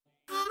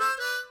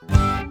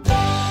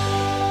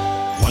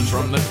One's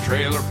from the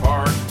trailer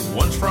park,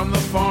 one's from the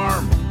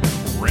farm.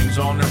 Rings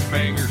on their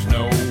fingers,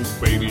 no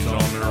babies on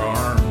their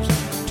arms.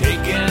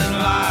 Taking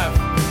life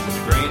with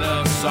a grain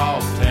of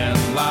salt and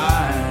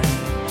lime.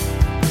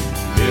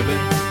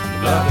 Living,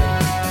 loving,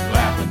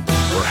 laughing,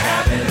 we're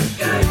having a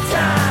good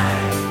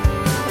time.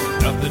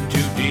 Nothing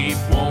too deep,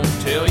 won't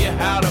tell you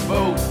how to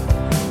vote.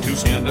 Two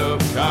stand-up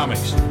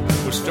comics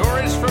with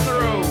stories from the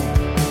road.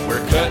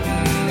 We're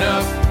cutting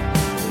up,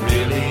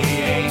 really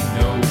ain't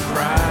no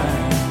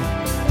crime.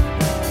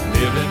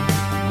 Living,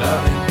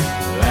 loving,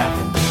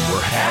 laughing, we're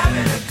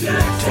having a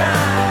good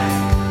time.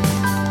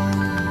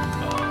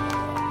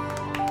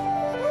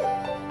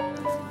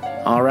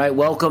 All right,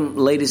 welcome,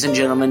 ladies and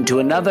gentlemen, to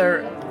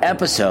another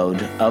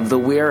episode of the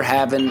We're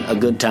Having a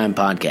Good Time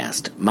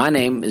podcast. My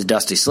name is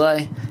Dusty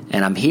Slay,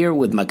 and I'm here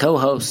with my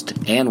co-host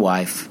and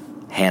wife,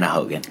 Hannah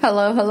Hogan.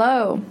 Hello,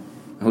 hello.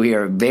 We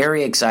are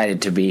very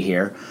excited to be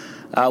here.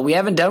 We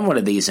haven't done one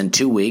of these in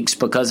 2 weeks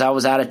because I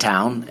was out of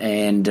town,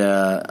 and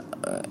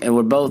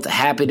we're both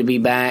happy to be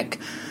back.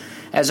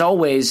 As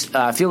always,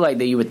 I feel like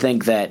that you would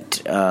think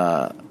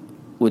that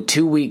with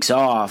 2 weeks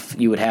off,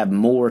 you would have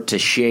more to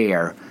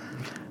share,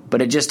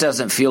 but it just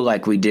doesn't feel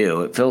like we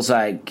do. It feels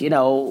like,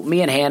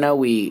 me and Hannah,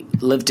 we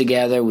live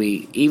together.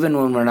 Even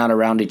when we're not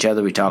around each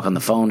other, we talk on the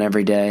phone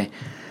every day.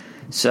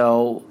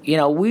 So,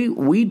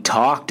 we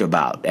talked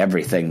about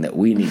everything that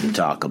we need to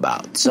talk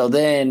about. So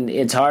then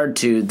it's hard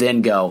to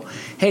then go,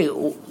 hey,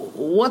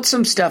 what's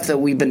some stuff that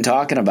we've been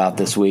talking about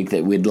this week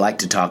that we'd like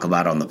to talk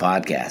about on the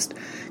podcast?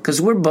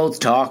 Because we're both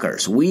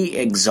talkers. We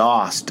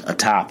exhaust a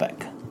topic.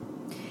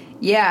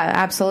 Yeah,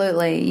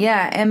 absolutely.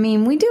 Yeah, I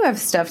mean, we do have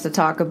stuff to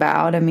talk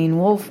about. I mean,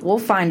 we'll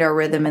find our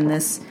rhythm in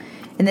this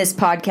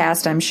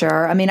podcast, I'm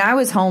sure. I mean, I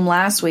was home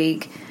last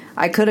week.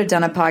 I could have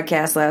done a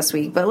podcast last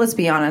week, but let's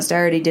be honest, I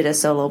already did a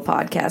solo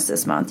podcast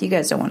this month. You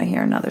guys don't want to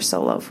hear another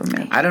solo from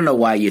me. I don't know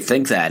why you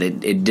think that.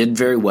 It did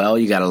very well.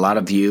 You got a lot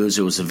of views.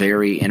 It was a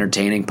very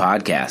entertaining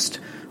podcast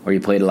where you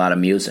played a lot of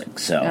music.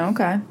 So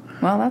okay.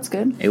 Well, that's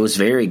good. It was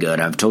very good.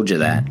 I've told you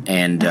that.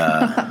 And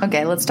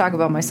okay, let's talk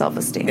about my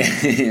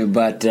self-esteem.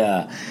 But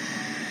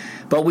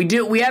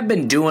we have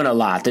been doing a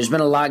lot. There's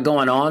been a lot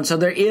going on, so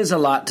there is a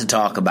lot to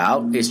talk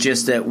about. It's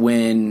just that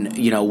when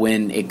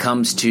it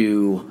comes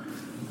to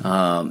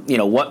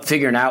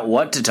figuring out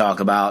what to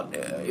talk about,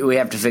 we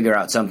have to figure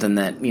out something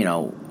that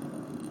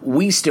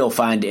we still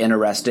find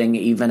interesting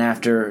even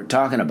after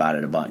talking about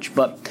it a bunch.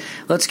 But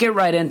let's get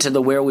right into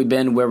the where we've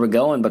been, where we're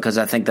going, because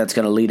I think that's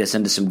going to lead us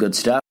into some good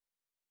stuff.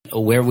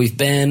 Where we've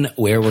been,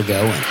 where we're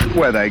going.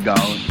 Where they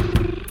going?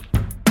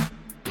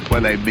 Where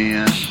they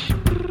been?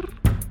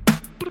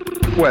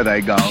 Where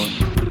they going?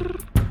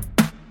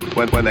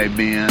 Where they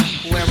been?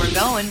 Where we're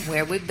going,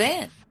 where we've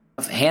been.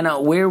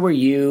 Hannah, where were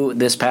you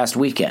this past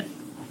weekend?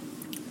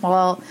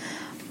 Well,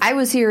 I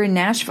was here in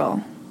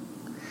Nashville.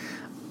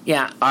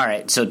 Yeah, all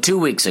right. So 2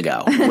 weeks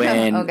ago,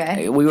 when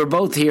okay. We were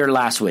both here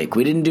last week.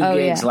 We didn't do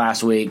gigs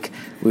last week.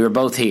 We were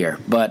both here.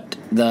 But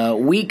the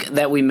week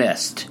that we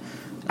missed,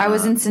 I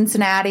was in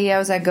Cincinnati. I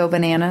was at Go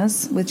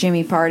Bananas with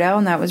Jimmy Pardo,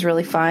 and that was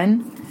really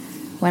fun.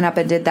 Went up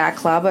and did that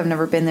club. I've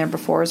never been there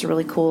before. It's a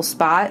really cool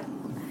spot.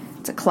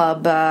 It's a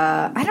club,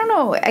 I don't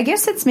know. I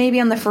guess it's maybe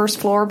on the first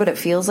floor, but it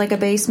feels like a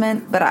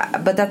basement.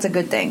 But that's a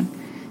good thing.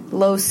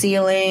 Low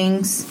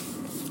ceilings,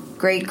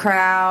 great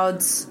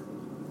crowds.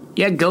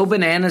 Yeah, Go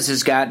Bananas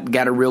has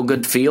got a real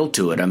good feel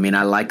to it. I mean,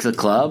 I like the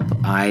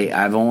club.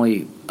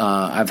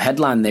 I've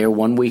headlined there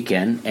one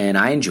weekend, and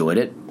I enjoyed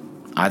it.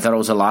 I thought it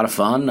was a lot of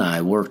fun.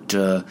 I worked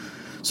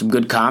some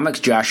good comics,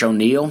 Josh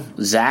O'Neill,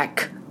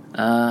 Zach.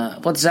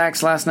 What's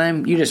Zach's last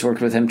name? You just worked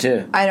with him,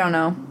 too. I don't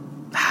know.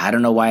 I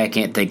don't know why I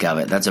can't think of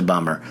it. That's a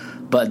bummer.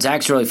 But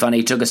Zach's really funny.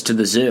 He took us to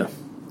the zoo.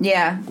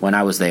 Yeah. When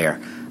I was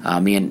there.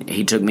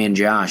 He took me and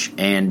Josh.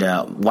 And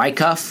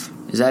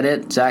Wycuff, is that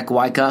it? Zach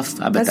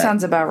Wycuff? I bet that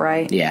sounds about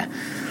right. Yeah.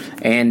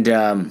 And,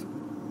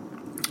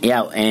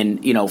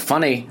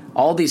 funny,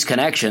 all these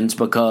connections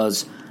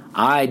because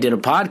I did a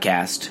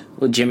podcast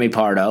with Jimmy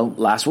Pardo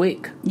last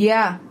week.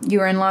 Yeah, you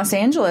were in Los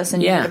Angeles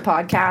and you did a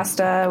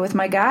podcast with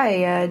my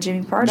guy,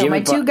 Jimmy Pardo.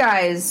 Two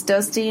guys,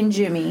 Dusty and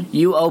Jimmy.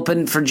 You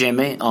opened for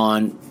Jimmy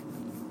on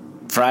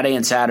Friday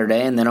and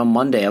Saturday, and then on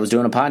Monday I was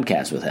doing a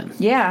podcast with him.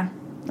 Yeah,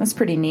 that's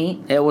pretty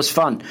neat. It was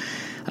fun.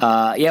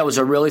 It was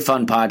a really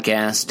fun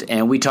podcast,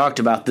 and we talked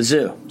about the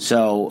zoo.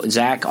 So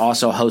Zach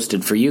also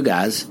hosted for you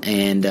guys,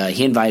 and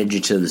he invited you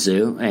to the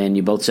zoo, and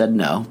you both said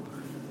no.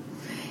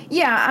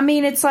 Yeah, I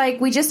mean, it's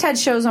like we just had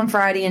shows on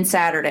Friday and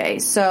Saturday.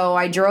 So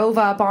I drove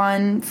up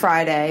on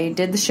Friday,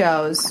 did the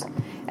shows,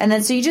 and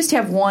then so you just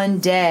have one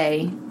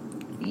day,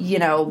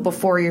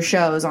 before your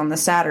shows on the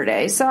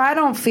Saturday. So I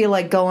don't feel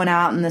like going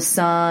out in the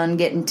sun,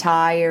 getting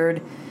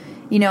tired,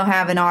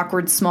 having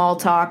awkward small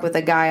talk with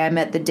a guy I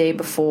met the day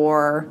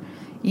before,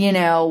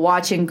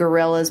 watching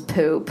gorillas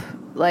poop.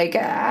 Like,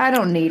 I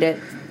don't need it.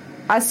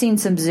 I've seen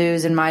some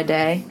zoos in my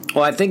day.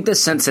 Well, I think the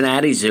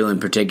Cincinnati Zoo in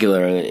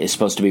particular is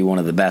supposed to be one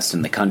of the best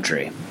in the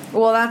country.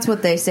 Well, that's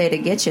what they say to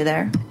get you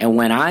there. And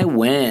when I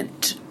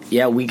went,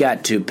 we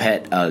got to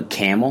pet a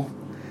camel.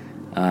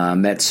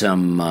 Met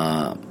some,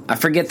 I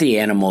forget the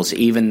animals,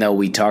 even though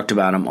we talked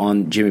about them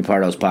on Jimmy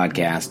Pardo's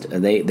podcast.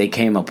 They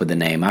came up with the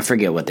name. I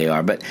forget what they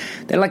are, but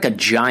they're like a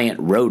giant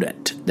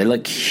rodent. They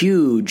look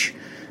huge,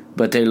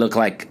 but they look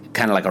like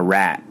kind of like a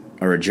rat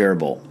or a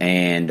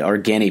gerbil or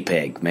a guinea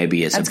pig.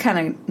 Maybe That's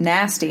kind of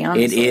nasty,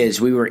 honestly. It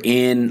is. We were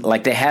in,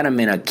 like, they had them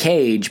in a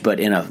cage, but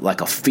in a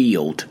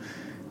field.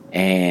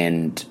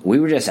 And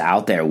we were just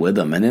out there with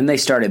them. And then they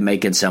started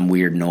making some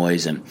weird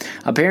noise. And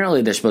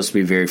apparently they're supposed to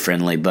be very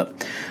friendly.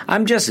 But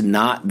I'm just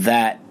not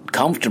that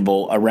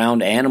comfortable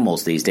around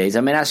animals these days.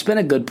 I mean, I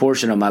spent a good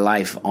portion of my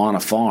life on a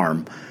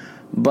farm.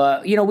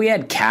 But, we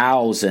had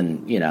cows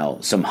and,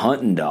 some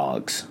hunting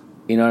dogs.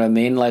 You know what I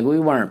mean? Like,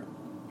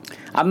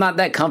 I'm not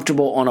that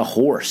comfortable on a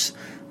horse.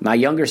 My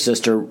younger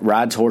sister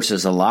rides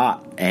horses a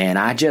lot. And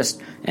I've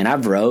just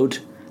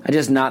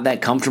not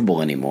that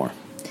comfortable anymore.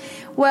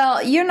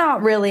 Well, you're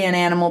not really an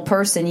animal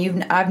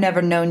person. I've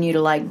never known you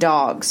to like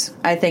dogs.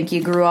 I think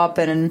you grew up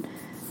in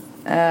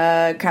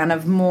kind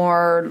of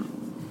more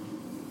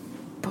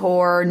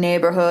poor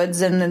neighborhoods,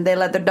 and they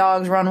let their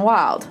dogs run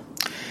wild.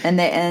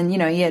 And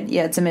you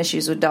had some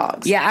issues with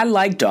dogs. Yeah, I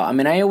like dogs. I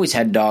mean, I always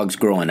had dogs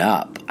growing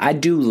up. I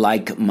do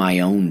like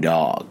my own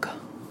dog,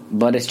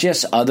 but it's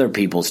just other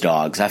people's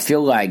dogs. I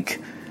feel like,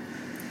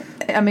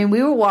 I mean,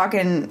 we were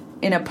walking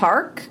in a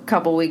park a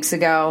couple weeks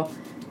ago.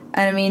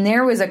 And I mean,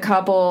 there was a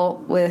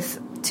couple with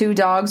 2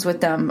 dogs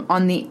with them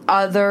on the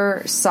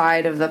other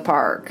side of the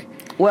park.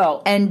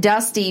 Well, and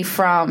Dusty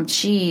from,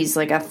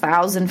 like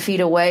 1,000 feet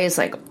away is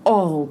like,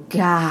 oh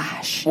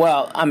gosh.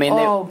 Well, I mean,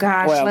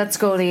 let's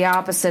go the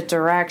opposite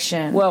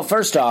direction. Well,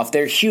 first off,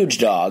 they're huge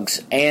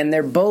dogs, and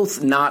they're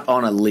both not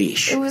on a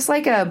leash. It was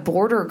like a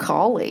border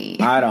collie.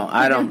 It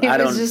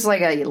was just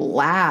like a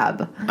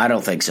lab. I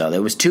don't think so.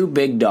 There was 2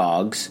 big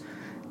dogs,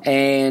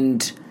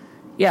 and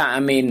yeah, I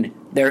mean,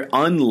 they're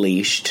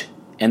unleashed,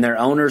 and their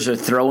owners are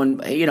throwing,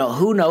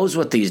 who knows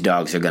what these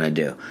dogs are going to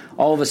do.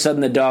 All of a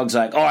sudden, the dog's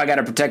like, I got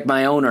to protect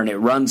my owner, and it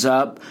runs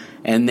up,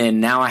 and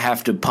then now I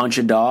have to punch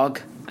a dog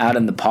out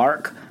in the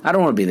park. I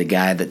don't want to be the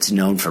guy that's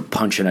known for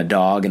punching a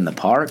dog in the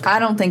park. I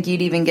don't think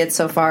you'd even get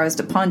so far as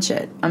to punch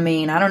it. I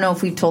mean, I don't know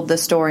if we've told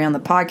this story on the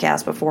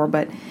podcast before,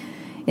 but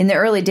in the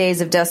early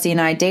days of Dusty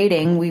and I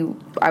dating,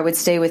 I would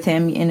stay with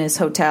him in his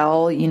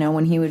hotel,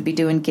 when he would be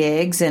doing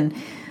gigs, and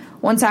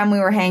one time we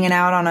were hanging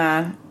out on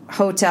a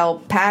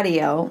hotel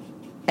patio,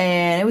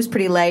 and it was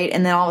pretty late,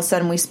 and then all of a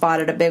sudden we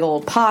spotted a big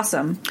old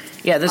possum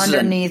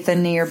underneath a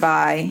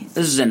nearby...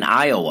 This is in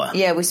Iowa.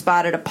 Yeah, we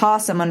spotted a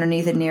possum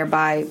underneath a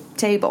nearby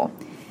table.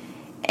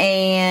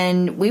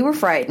 And we were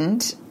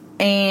frightened,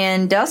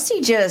 and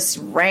Dusty just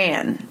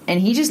ran, and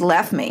he just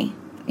left me.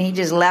 He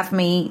just left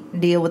me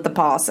deal with the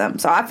possum.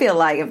 So I feel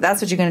like if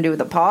that's what you're going to do with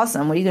the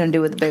possum, what are you going to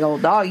do with the big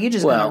old dog? You're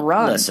just going to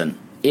run. Listen.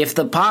 If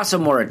the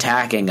possum were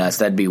attacking us,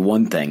 that'd be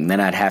one thing. Then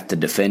I'd have to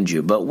defend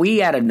you. But we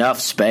had enough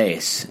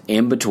space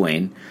in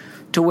between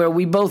to where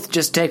we both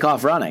just take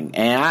off running.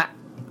 And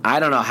I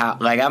don't know how,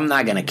 I'm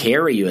not going to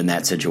carry you in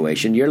that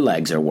situation. Your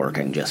legs are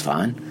working just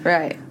fine.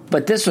 Right.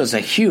 But this was a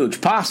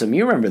huge possum.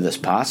 You remember this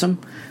possum?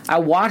 I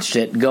watched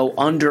it go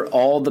under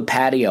all the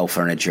patio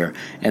furniture,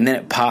 and then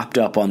it popped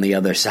up on the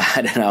other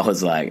side, and I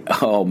was like,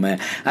 oh,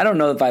 man. I don't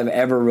know if I've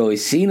ever really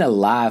seen a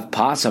live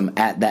possum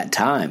at that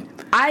time.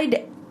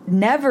 I'd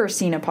never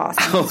seen a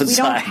possum. We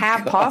don't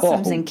have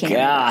possums in Canada.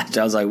 Gosh,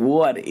 I was like,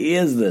 what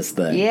is this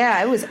thing?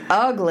 Yeah, it was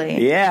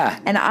ugly. Yeah.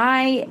 And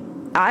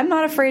I'm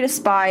not afraid of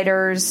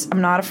spiders.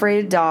 I'm not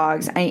afraid of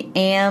dogs. I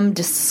am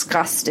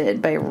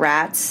disgusted by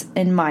rats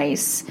and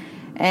mice.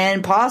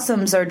 And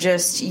possums are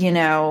just,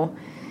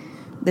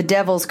 the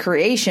devil's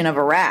creation of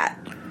a rat.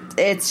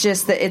 It's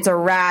just that it's a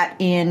rat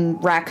in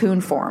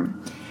raccoon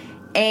form.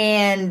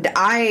 And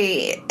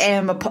I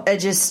am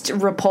just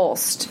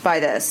repulsed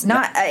by this.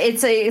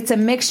 It's a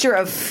mixture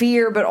of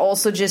fear, but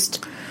also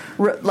just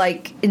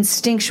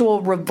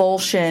instinctual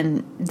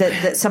revulsion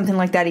that something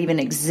like that even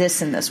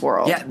exists in this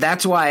world. Yeah,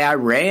 that's why I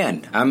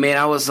ran. I mean,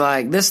 I was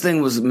like, this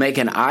thing was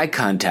making eye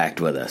contact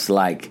with us.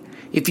 Like,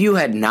 if you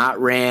had not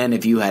ran,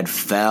 if you had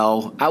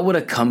fell, I would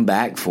have come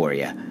back for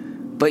you.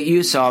 But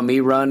you saw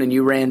me run and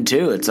you ran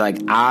too. It's like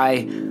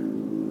I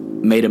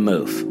made a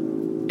move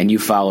and you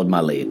followed my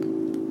lead.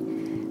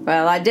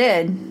 Well, I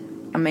did.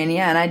 I mean,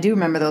 yeah, and I do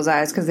remember those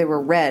eyes because they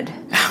were red.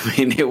 I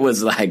mean, it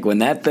was like when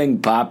that thing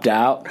popped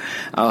out,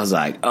 I was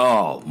like,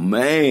 oh,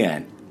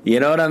 man. You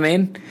know what I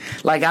mean?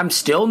 Like, I'm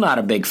still not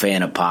a big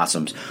fan of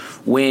possums.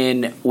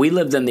 When we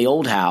lived in the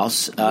old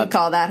house... we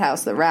call that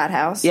house the rat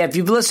house. Yeah, if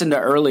you've listened to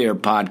earlier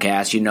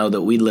podcasts, you know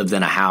that we lived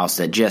in a house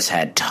that just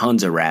had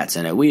tons of rats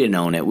in it. We didn't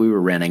own it. We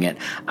were renting it.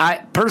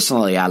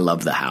 Personally, I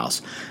love the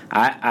house.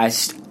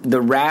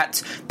 The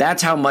rats,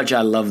 that's how much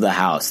I love the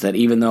house, that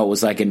even though it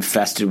was like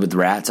infested with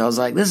rats, I was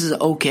like, this is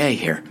okay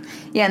here.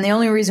 Yeah, and the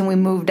only reason we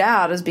moved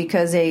out is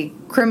because a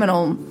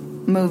criminal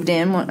moved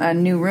in, a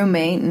new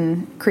roommate,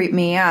 and creeped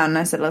me out, and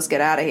I said, let's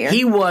get out of here.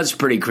 He was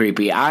pretty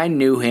creepy. I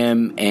knew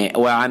him, and,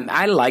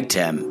 I liked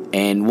him,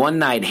 and one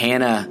night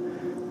Hannah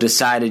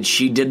decided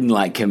she didn't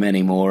like him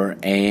anymore,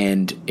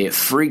 and it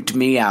freaked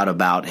me out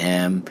about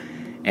him,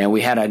 and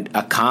we had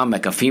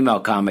a female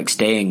comic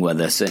staying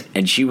with us,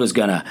 and she was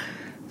going to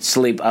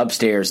sleep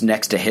upstairs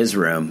next to his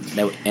room.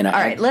 All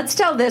right, let's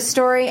tell this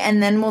story,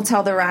 and then we'll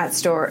tell the rat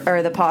story,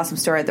 or the possum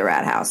story at the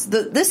rat house.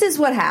 This is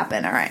what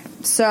happened, all right?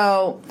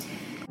 So...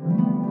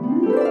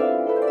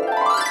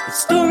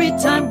 Story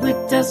time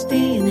with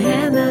Dusty and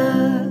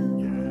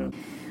Hannah.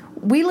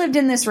 We lived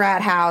in this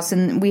rat house,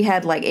 and we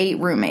had like 8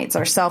 roommates,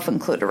 ourselves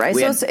included, right?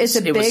 So it's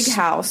a big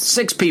house.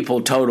 6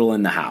 people total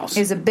in the house.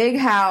 It's a big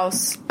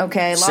house,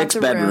 okay? Lots 6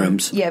 of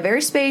bedrooms. Room. Yeah,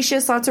 very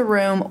spacious, lots of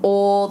room,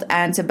 old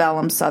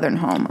antebellum Southern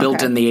home.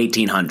 Built in the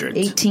 1800s.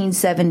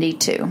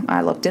 1872.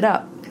 I looked it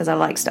up because I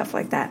like stuff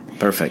like that.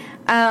 Perfect.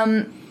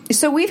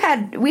 So we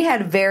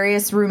had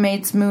various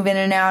roommates move in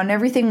and out, and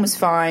everything was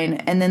fine.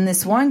 And then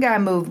this one guy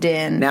moved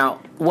in. Now,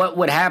 what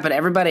would happen?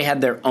 Everybody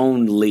had their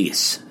own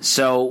lease,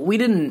 so we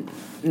didn't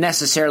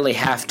necessarily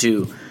have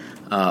to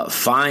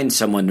find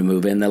someone to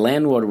move in. The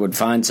landlord would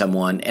find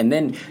someone, and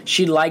then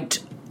she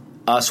liked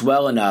us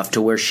well enough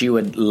to where she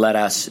would let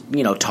us,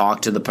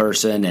 talk to the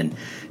person and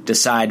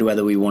decide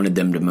whether we wanted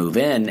them to move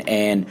in.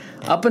 And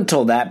up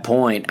until that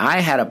point, I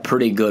had a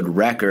pretty good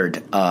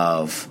record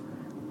of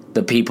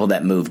the people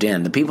that moved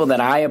in. The people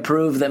that I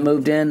approved that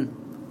moved in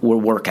were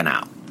working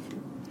out.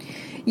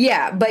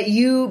 Yeah, but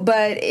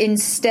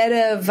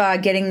instead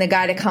of getting the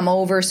guy to come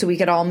over so we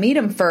could all meet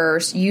him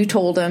first, you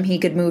told him he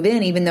could move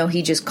in, even though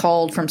he just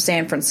called from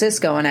San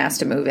Francisco and asked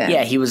to move in.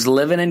 Yeah, he was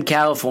living in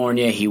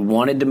California. He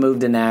wanted to move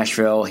to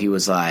Nashville. He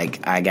was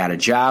like, I got a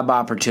job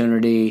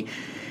opportunity,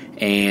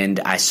 and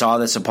I saw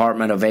this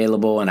apartment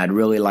available, and I'd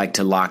really like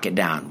to lock it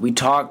down. We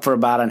talked for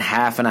about a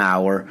half an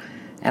hour,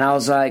 and I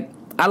was like,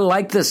 I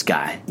like this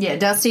guy. Yeah,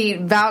 Dusty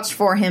vouched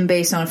for him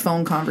based on a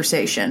phone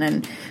conversation,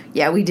 and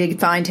yeah, we did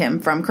find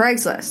him from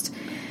Craigslist.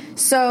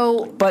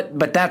 So,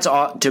 but that's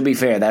all. To be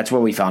fair, that's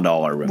where we found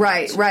all our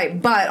roommates. Right.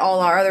 But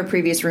all our other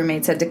previous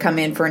roommates had to come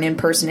in for an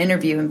in-person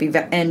interview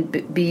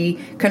and be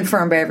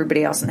confirmed by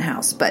everybody else in the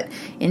house. But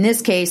in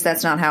this case,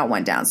 that's not how it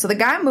went down. So the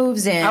guy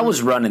moves in. I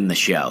was running the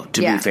show.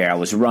 To be fair, I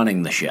was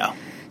running the show.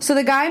 So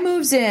the guy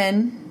moves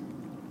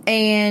in,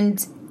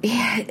 and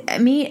I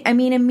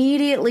mean,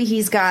 immediately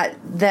he's got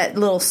that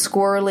little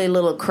squirrely,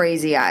 little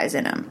crazy eyes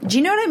in him. Do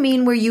you know what I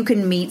mean? Where you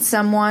can meet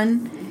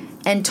someone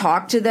and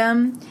talk to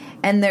them,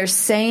 and they're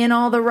saying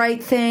all the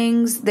right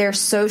things, they're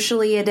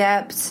socially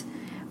adept,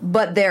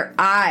 but their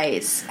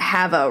eyes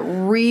have a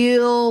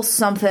real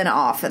something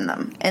off in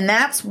them. And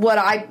that's what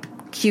I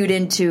cued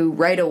into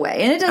right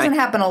away. And it doesn't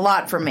happen a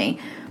lot for me.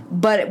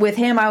 But with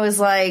him, I was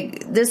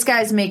like, this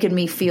guy's making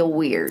me feel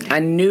weird. I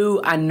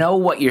know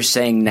what you're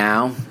saying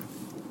now,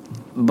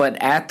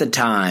 but at the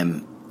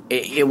time,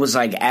 it was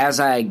like as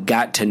I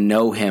got to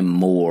know him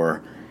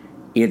more,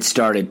 it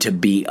started to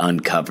be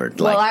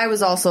uncovered. Well, I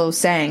was also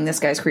saying this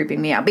guy's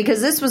creeping me out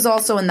because this was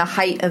also in the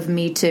height of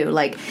Me Too.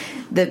 Like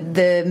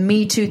the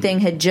Me Too thing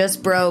had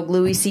just broke.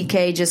 Louis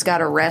C.K. just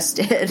got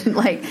arrested.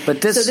 So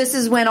this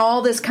is when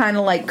all this kind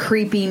of like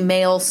creepy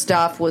male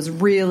stuff was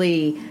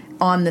really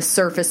on the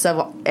surface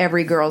of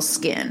every girl's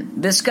skin.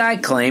 This guy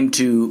claimed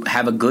to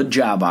have a good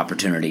job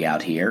opportunity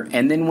out here,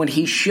 and then when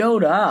he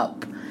showed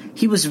up,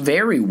 he was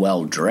very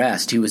well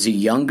dressed. He was a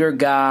younger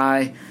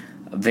guy.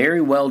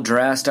 Very well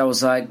dressed. I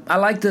was like, I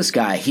like this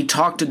guy. He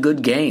talked a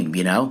good game,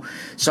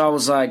 So I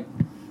was like,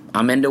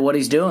 I'm into what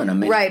he's doing.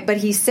 Right, but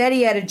he said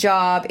he had a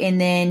job, and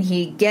then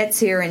he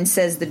gets here and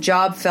says the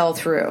job fell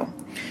through.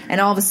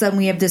 And all of a sudden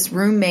we have this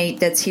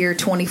roommate that's here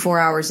 24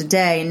 hours a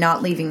day and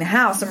not leaving the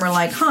house, and we're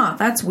like,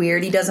 that's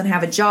weird. He doesn't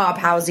have a job.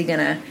 How's he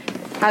gonna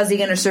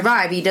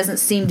survive? He doesn't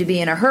seem to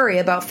be in a hurry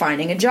about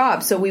finding a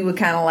job. So we would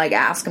kind of like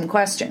ask him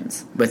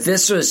questions. But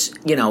this was,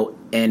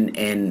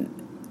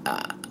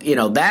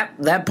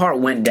 that part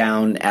went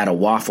down at a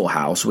Waffle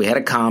House. We had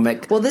a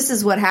comic. Well, this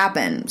is what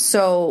happened.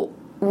 So,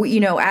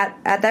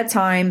 at that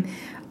time,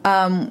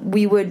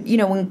 we would,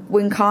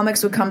 when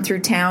comics would come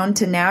through town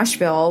to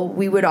Nashville,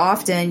 we would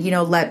often,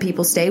 let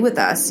people stay with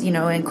us,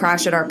 and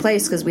crash at our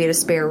place because we had a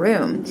spare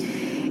room.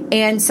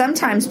 And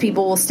sometimes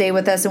people will stay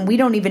with us and we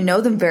don't even know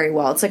them very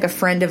well. It's like a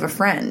friend of a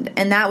friend.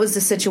 And that was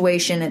the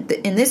situation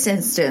in this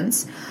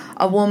instance.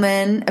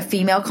 A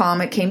female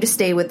comic came to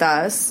stay with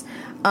us.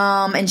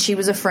 And she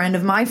was a friend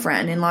of my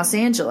friend in Los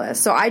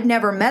Angeles. So I'd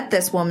never met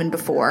this woman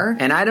before.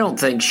 And I don't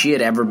think she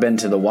had ever been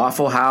to the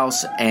Waffle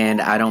House, and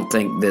I don't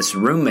think this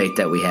roommate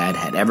that we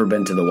had ever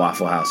been to the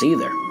Waffle House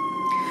either.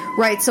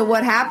 Right, so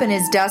what happened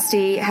is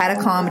Dusty had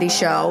a comedy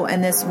show,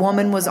 and this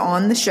woman was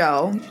on the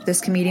show. This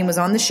comedian was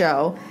on the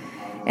show,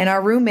 and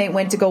our roommate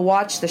went to go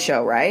watch the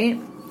show, right?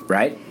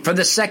 Right? For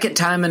the second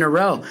time in a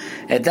row.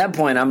 At that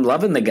point, I'm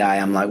loving the guy.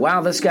 I'm like,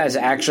 wow, this guy's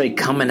actually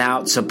coming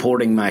out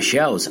supporting my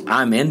shows.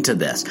 I'm into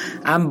this.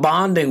 I'm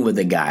bonding with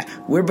the guy.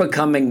 We're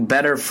becoming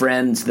better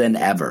friends than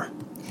ever.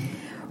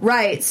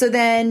 Right. So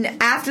then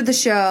after the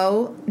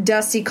show,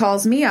 Dusty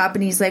calls me up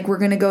and he's like, we're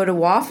going to go to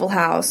Waffle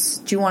House.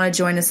 Do you want to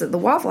join us at the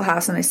Waffle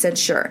House? And I said,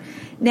 sure.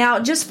 Now,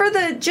 just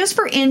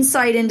for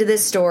insight into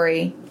this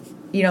story,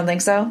 you don't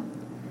think so?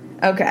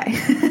 Okay.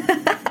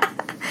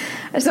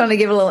 I just want to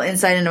give a little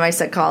insight into my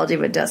psychology,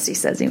 but Dusty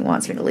says he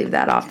wants me to leave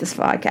that off this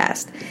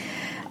podcast.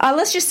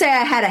 Let's just say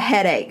I had a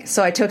headache,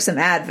 so I took some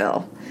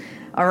Advil.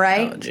 All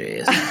right? Oh,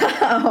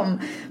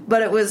 jeez.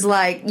 But it was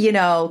like,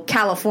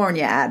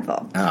 California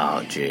Advil.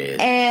 Oh, jeez.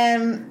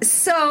 And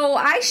so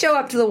I show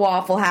up to the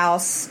Waffle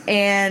House,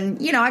 and,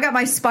 I got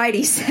my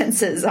spidey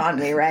senses on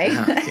me, right?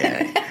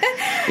 Okay.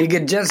 You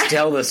could just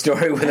tell the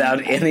story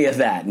without any of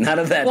that. None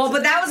of that. Well,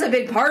 but that was a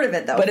big part of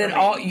it, though. But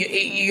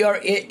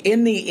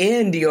in the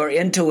end, your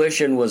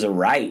intuition was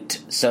right.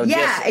 So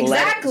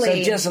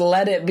exactly. Just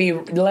let it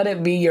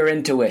be your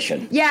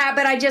intuition. Yeah,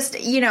 but I just,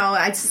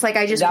 it's just like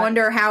I just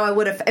wonder how I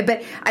would have.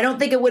 But I don't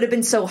think it would have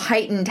been so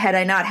heightened had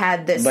I not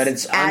had this. But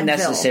it's Advil.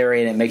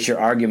 Unnecessary, and it makes your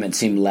argument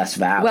seem less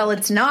valid. Well,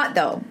 it's not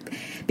though.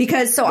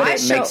 Because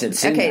makes it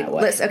seem that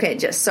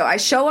way. I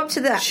show up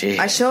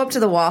to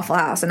the Waffle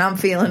House and I'm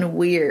feeling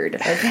weird.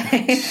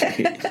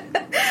 Okay,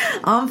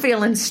 I'm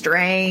feeling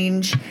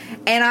strange,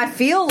 and I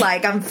feel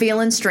like I'm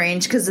feeling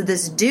strange because of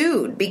this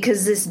dude.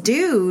 Because this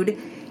dude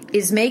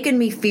is making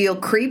me feel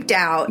creeped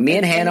out. Me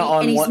and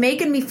Hannah he's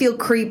making me feel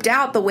creeped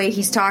out the way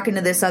he's talking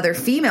to this other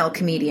female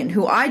comedian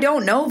who I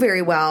don't know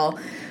very well.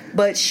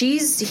 But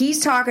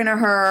he's talking to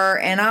her,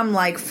 and I'm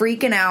like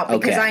freaking out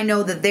because I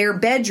know that their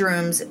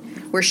bedrooms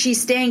where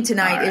she's staying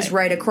tonight is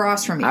right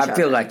across from each other. I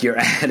feel like you're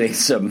adding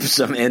some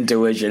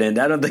intuition, and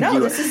I don't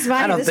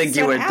think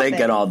you were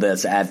thinking all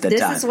this at the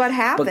time. This is what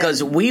happened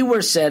because we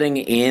were sitting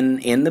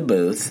in the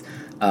booth.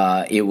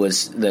 It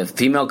was the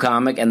female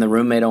comic and the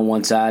roommate on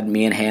one side,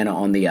 me and Hannah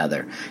on the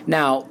other.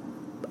 Now,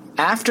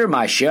 after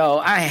my show,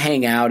 I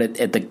hang out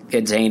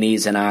at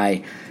Zany's, and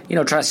I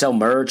try to sell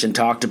merch and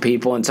talk to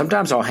people, and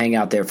sometimes I'll hang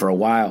out there for a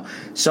while.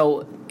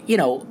 So,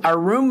 our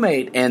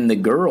roommate and the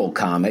girl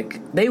comic,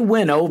 they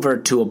went over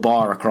to a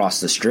bar across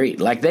the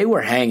street. Like, they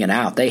were hanging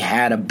out. They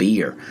had a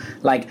beer.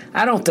 Like,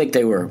 I don't think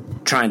they were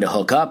trying to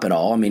hook up at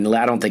all. I mean,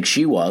 I don't think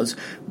she was.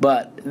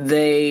 But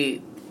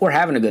they were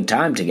having a good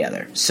time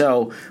together.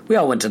 So, we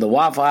all went to the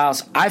Waffle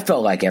House. I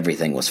felt like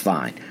everything was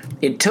fine.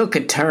 It took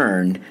a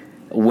turn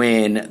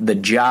when the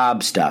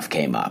job stuff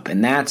came up.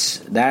 And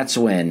that's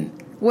when...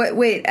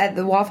 Wait, at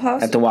the Waffle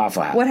House? At the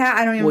Waffle House. What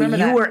I don't even remember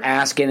that. You were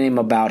asking him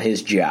about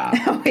his job.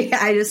 Oh, yeah,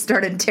 I just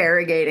started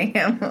interrogating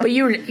him. But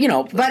you were,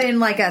 But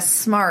in like a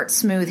smart,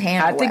 smooth way.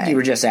 I think you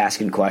were just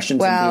asking questions.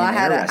 Well, and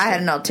being I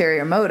had an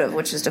ulterior motive,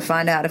 which is to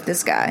find out if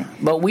this guy...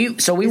 But we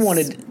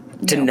wanted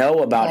to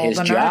know about his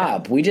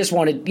job. We just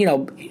wanted,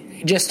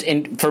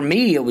 for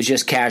me, it was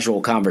just casual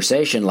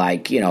conversation,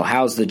 like,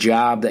 how's the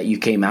job that you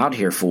came out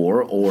here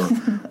for? Or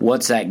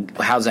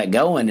how's that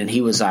going? And he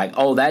was like,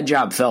 oh, that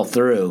job fell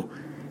through.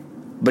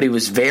 But he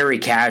was very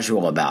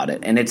casual about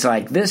it. And it's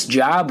like, this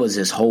job was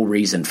his whole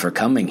reason for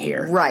coming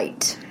here.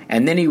 Right.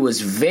 And then he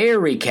was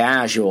very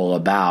casual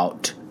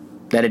about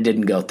that it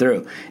didn't go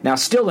through. Now,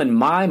 still in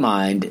my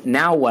mind,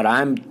 now what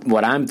I'm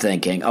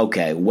thinking,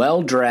 okay,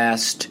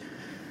 well-dressed,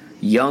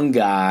 young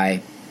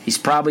guy, he's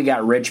probably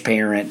got rich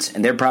parents,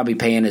 and they're probably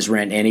paying his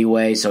rent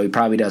anyway, so he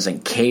probably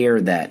doesn't care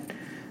that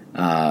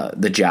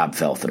the job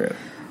fell through.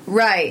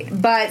 Right,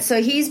 but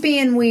so he's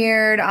being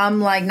weird. I'm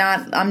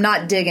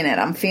not digging it.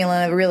 I'm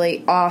feeling a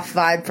really off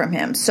vibe from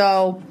him.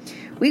 So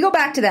we go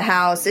back to the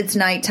house. It's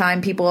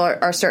nighttime. People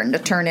are starting to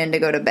turn in to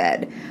go to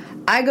bed.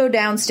 I go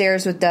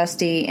downstairs with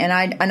Dusty, and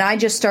I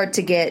just start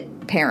to get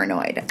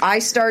paranoid. I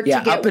start to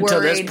get up until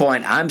worried. this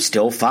point, I'm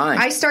still fine.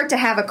 I start to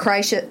have a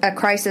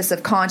crisis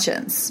of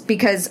conscience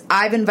because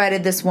I've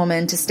invited this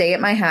woman to stay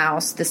at my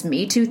house. This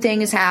Me Too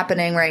thing is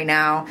happening right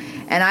now,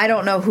 and I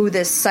don't know who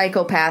this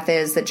psychopath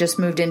is that just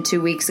moved in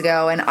 2 weeks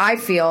ago, and I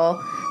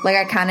feel like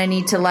I kind of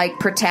need to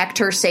protect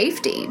her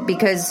safety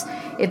because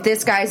if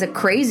this guy's a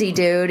crazy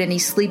dude and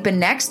he's sleeping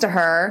next to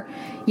her,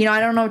 I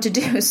don't know what to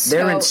do. So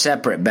they're in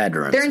separate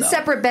bedrooms. They're in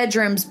separate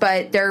bedrooms,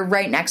 but they're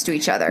right next to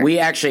each other. We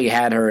actually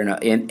had her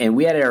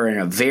in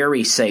a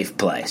very safe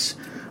place.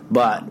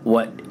 But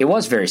it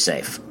was very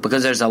safe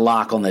because there's a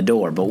lock on the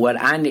door. But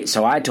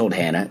so I told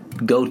Hannah,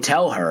 go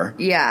tell her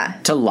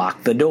to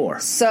lock the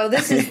door. So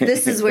this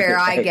is where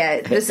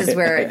this is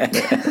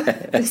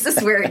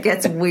where it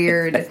gets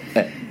weird.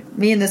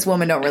 Me and this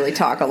woman don't really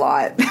talk a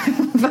lot,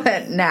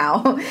 but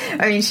now,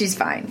 I mean, she's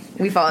fine.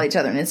 We follow each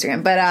other on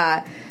Instagram.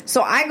 But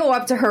so I go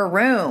up to her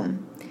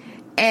room,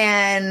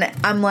 and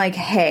I'm like,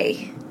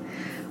 hey,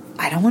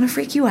 I don't want to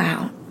freak you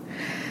out,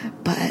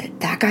 but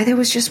that guy that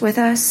was just with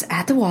us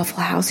at the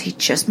Waffle House, he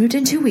just moved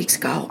in 2 weeks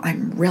ago.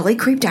 I'm really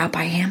creeped out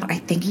by him. I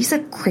think he's a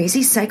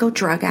crazy psycho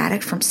drug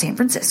addict from San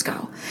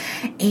Francisco.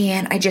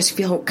 And I just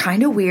feel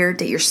kind of weird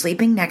that you're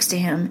sleeping next to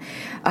him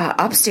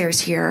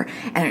upstairs here.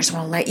 And I just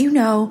want to let you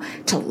know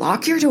to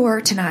lock your door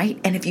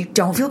tonight. And if you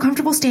don't feel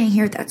comfortable staying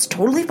here, that's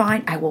totally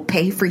fine. I will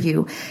pay for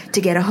you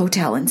to get a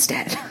hotel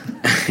instead.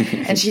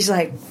 And she's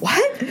like,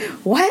 what?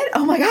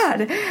 Oh my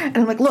God. And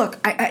I'm like, look,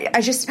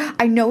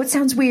 I know it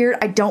sounds weird.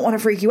 I don't want to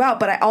freak you out,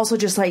 but I also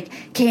just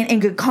can't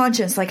in good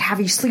conscience, have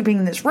you sleeping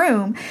in this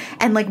room.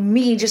 And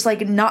me just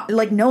not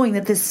knowing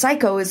that this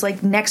psycho is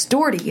next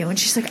door to you. And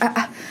she's like,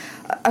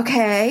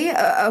 okay.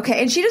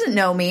 And she doesn't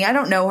know me. I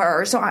don't know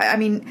her. So I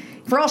mean,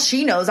 for all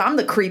she knows, I'm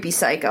the creepy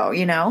psycho,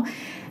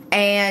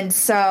 And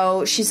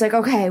so she's like,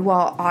 okay,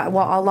 well,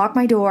 I'll lock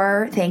my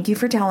door. Thank you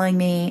for telling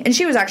me. And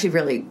she was actually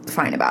really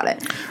fine about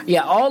it.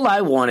 Yeah, all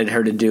I wanted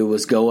her to do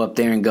was go up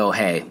there and go,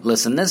 hey,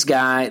 listen, this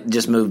guy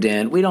just moved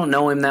in. We don't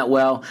know him that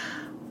well.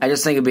 I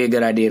just think it'd be a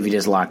good idea if you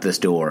just lock this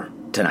door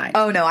tonight.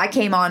 Oh, no, I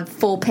came on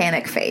full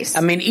panic face.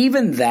 I mean,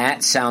 even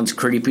that sounds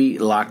creepy,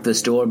 lock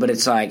this door, but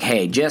it's like,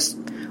 hey,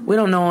 we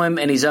don't know him,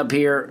 and he's up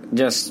here,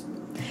 just...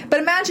 But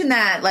imagine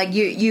that, like,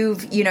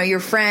 your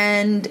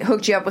friend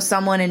hooked you up with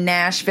someone in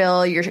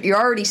Nashville, you're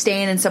already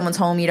staying in someone's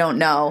home you don't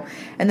know,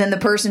 and then the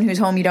person whose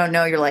home you don't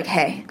know, you're like,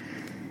 hey,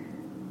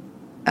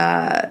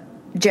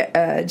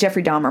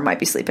 Jeffrey Dahmer might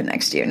be sleeping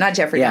next to you. Not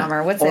Jeffrey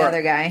Dahmer. What's the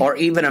other guy? Or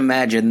even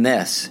imagine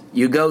this.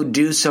 You go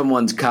do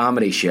someone's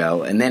comedy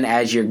show, and then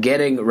as you're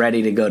getting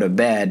ready to go to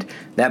bed,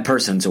 that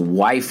person's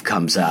wife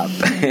comes up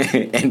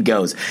and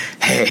goes,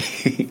 hey,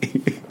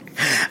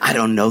 I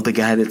don't know the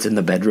guy that's in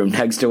the bedroom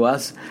next to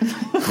us.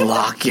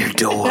 Lock your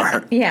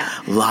door. Yeah.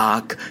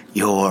 Lock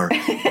your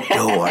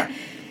door.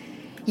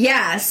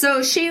 Yeah,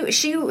 so she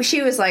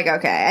was like,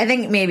 okay. I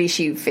think maybe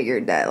she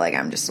figured that, like,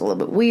 I'm just a little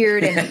bit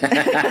weird, and but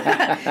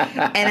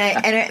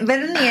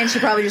in the end, she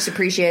probably just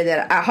appreciated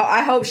that.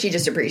 I hope she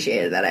just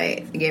appreciated that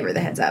I gave her the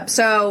heads up.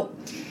 So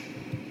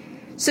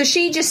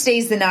she just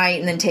stays the night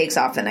and then takes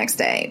off the next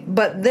day.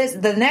 But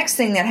the next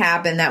thing that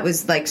happened, that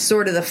was like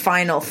sort of the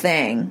final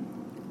thing.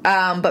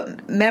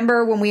 But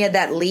remember when we had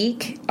that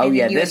leak? And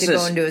you had to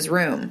go into his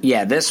room.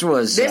 Yeah, this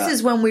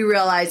is when we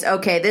realized,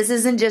 okay, this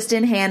isn't just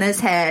in Hannah's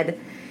head.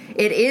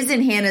 It is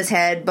in Hannah's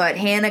head, but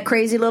Hannah,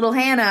 crazy little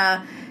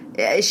Hannah,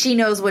 she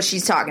knows what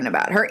she's talking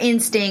about. Her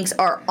instincts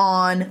are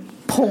on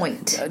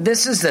point.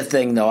 This is the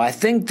thing, though. I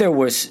think there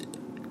was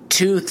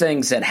two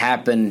things that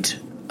happened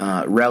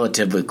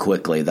relatively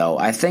quickly, though.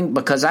 I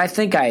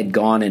think I had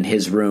gone in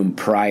his room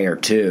prior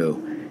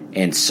to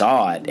and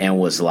saw it and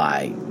was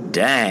like,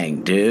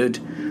 dang,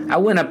 dude. I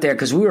went up there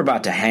because we were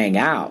about to hang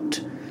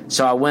out.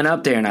 So I went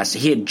up there and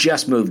he had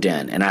just moved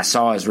in, and I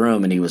saw his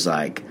room, and he was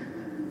like,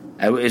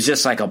 it was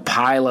just like a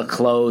pile of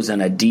clothes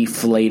and a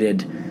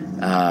deflated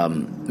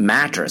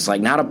mattress, like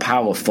not a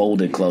pile of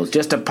folded clothes,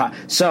 just a pile.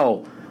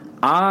 So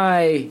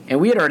and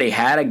we had already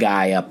had a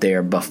guy up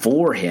there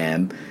before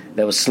him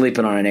that was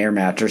sleeping on an air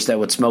mattress that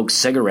would smoke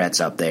cigarettes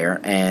up there,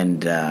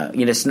 and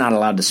it's not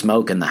allowed to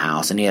smoke in the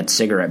house, and he had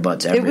cigarette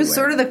butts everywhere. It was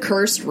sort of the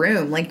cursed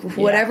room. Like,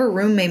 whatever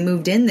room they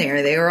moved in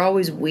there, they were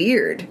always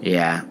weird.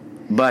 Yeah.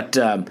 But,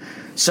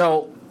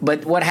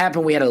 but what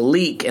happened, we had a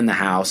leak in the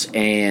house,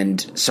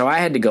 and so I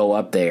had to go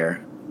up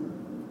there.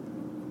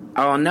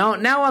 Oh, no,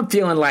 now I'm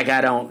feeling like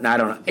I don't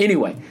know.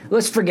 Anyway,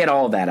 let's forget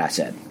all that I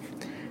said.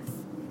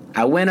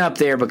 I went up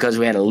there because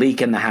we had a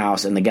leak in the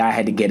house, and the guy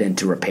had to get in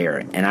to repair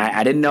it. And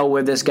I didn't know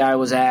where this guy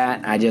was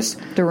at.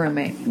 The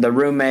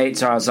roommate.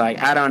 So I was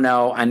like, I don't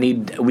know.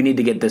 We need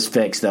to get this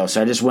fixed, though. So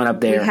I just went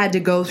up there. We had to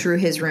go through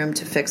his room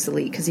to fix the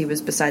leak because he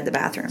was beside the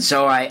bathroom.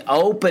 So I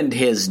opened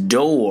his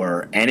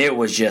door, and it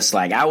was just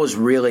like, I was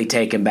really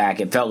taken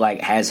back. It felt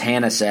like, as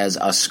Hannah says,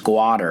 a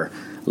squatter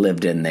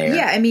lived in there.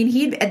 Yeah, I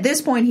mean, at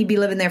this point, he'd be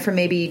living there for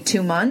maybe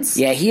 2 months.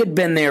 Yeah, he had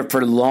been there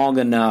for long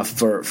enough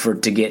for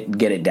to get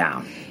it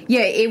down.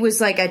 Yeah, it was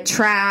like a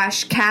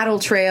trash, cattle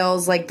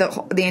trails, like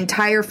the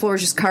entire floor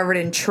is just covered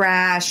in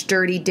trash,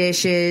 dirty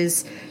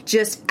dishes,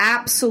 just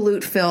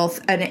absolute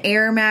filth, an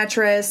air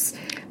mattress.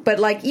 But,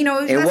 like,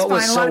 that's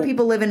fine. A lot of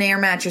people live in air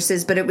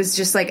mattresses, but it was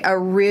just, like, a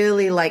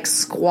really, like,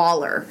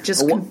 squalor.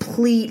 Just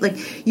complete.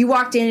 Like, you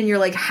walked in and you're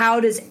like, how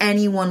does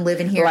anyone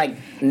live in here? Like,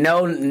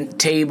 no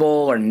table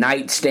or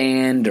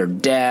nightstand or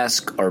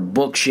desk or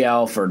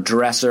bookshelf or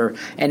dresser.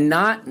 And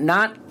not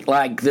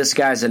like this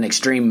guy's an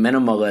extreme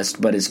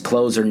minimalist, but his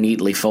clothes are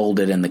neatly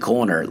folded in the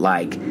corner.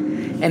 Like,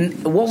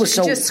 and what was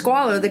so... Just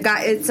squalor. The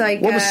guy, it's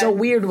like... What was so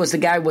weird was the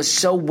guy was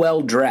so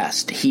well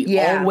dressed. He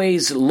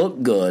always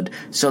looked good,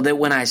 so that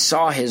when I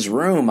saw his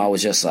room, I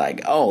was just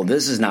like, oh,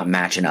 this is not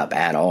matching up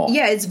at all.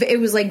 Yeah, it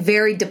was like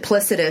very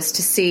duplicitous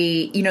to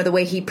see, the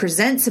way he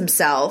presents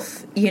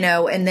himself,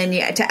 and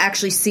then to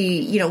actually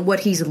see, what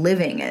he's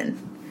living in.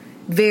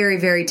 Very,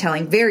 very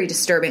telling, very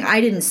disturbing.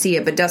 I didn't see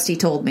it, but Dusty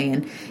told me,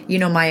 and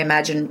my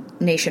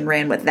imagination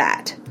ran with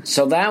that.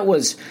 So that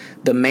was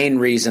the main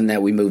reason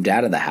that we moved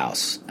out of the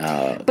house.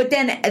 But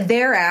then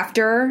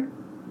thereafter,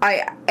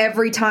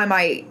 every time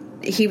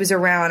he was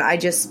around, I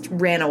just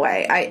ran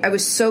away. I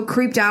was so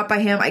creeped out by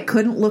him. I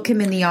couldn't look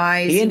him in the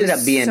eyes. He ended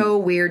up being so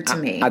weird to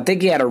me. I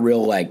think he had a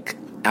real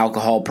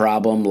alcohol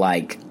problem.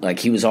 Like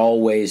he was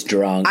always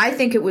drunk. I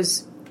think it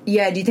was.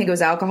 Yeah, do you think it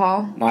was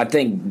alcohol? I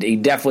think he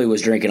definitely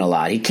was drinking a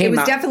lot. It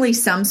was definitely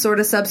some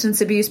sort of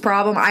substance abuse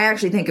problem. I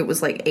actually think it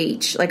was like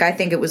H. Like, I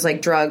think it was like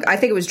drug. I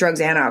think it was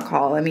drugs and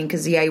alcohol. I mean,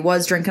 because, he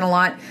was drinking a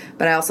lot.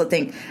 But I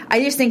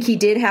just think he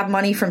did have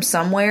money from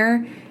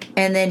somewhere.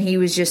 And then he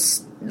was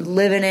just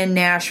living in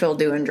Nashville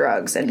doing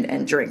drugs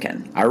and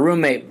drinking. Our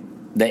roommate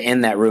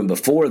in that room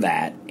before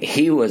that,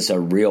 he was a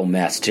real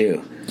mess,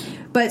 too.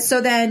 But this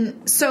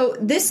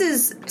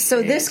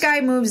guy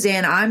moves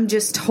in. I'm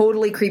just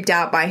totally creeped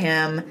out by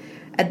him.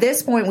 At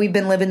this point, we've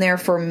been living there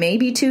for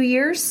maybe 2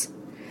 years.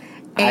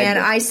 And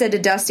I said to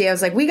Dusty, I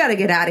was like, we got to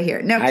get out of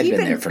here. Now, I've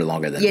been there for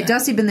longer than that. Yeah,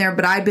 Dusty been there,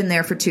 but I've been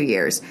there for 2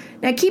 years.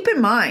 Now, keep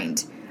in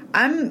mind,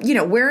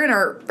 we're in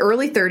our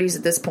early 30s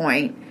at this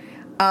point.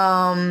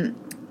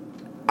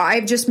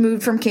 I've just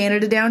moved from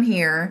Canada down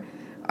here.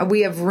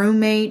 We have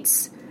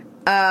roommates.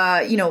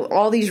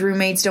 All these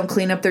roommates don't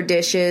clean up their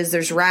dishes.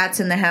 There's rats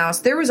in the house.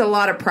 There was a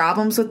lot of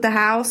problems with the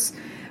house,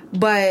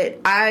 but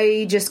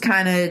I just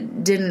kind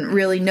of didn't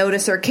really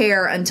notice or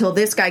care until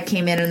this guy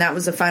came in, and that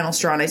was the final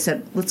straw. And I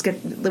said, we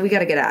got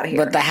to get out of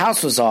here. But the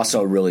house was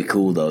also really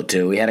cool, though,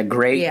 too. We had a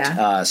great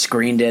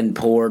screened-in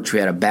porch. We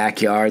had a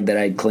backyard that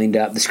I'd cleaned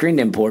up. The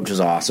screened-in porch was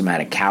awesome. I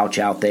had a couch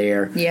out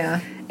there.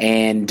 Yeah.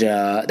 And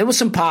there was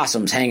some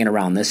possums hanging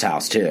around this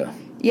house, too.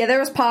 Yeah, there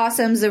was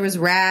possums. There was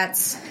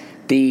rats.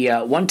 The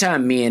one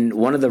time me and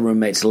one of the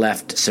roommates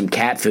left some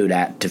cat food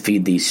to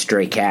feed these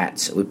stray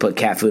cats. We put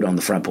cat food on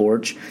the front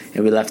porch,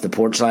 and we left the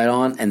porch light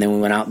on, and then we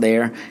went out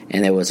there,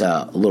 and there was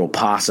a little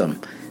possum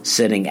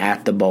sitting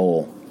at the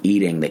bowl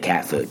eating the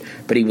cat food.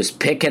 But he was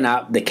picking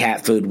up the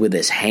cat food with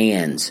his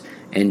hands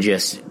and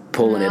just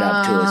pulling it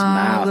up to his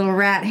mouth. Little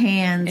rat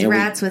hands. And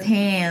rats with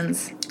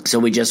hands. So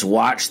we just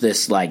watched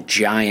this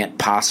giant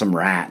possum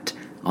rat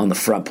on the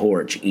front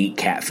porch eat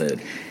cat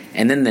food.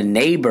 And then the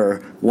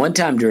neighbor, one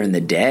time during the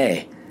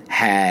day,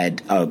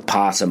 had a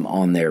possum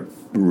on their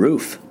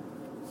roof.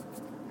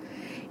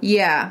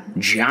 Yeah.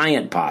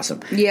 Giant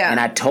possum. Yeah. And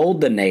I told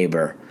the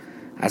neighbor,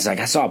 I was like,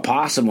 I saw a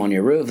possum on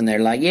your roof. And they're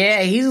like,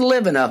 yeah, he's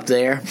living up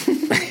there.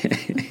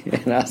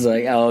 And I was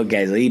like, oh,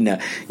 okay, so you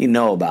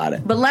know about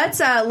it. But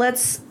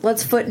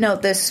let's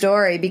footnote this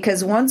story,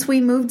 because once we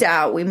moved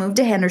out, we moved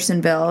to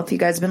Hendersonville. If you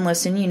guys have been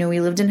listening,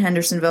 we lived in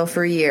Hendersonville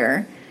for a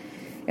year.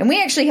 And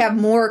we actually have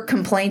more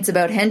complaints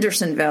about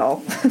Hendersonville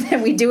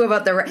than we do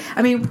about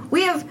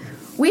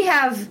we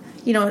have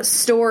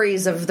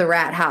stories of the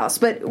rat house,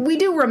 but we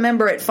do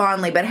remember it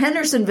fondly. But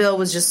Hendersonville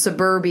was just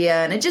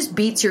suburbia, and it just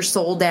beats your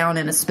soul down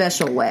in a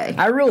special way.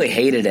 I really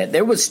hated it.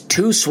 There was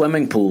 2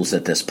 swimming pools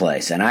at this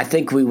place, and I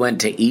think we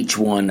went to each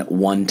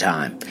one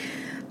time.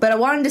 But I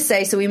wanted to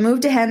say, so we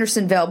moved to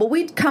Hendersonville, but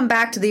we'd come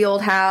back to the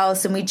old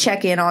house and we'd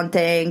check in on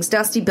things.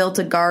 Dusty built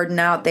a garden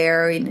out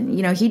there.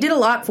 He did a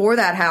lot for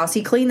that house.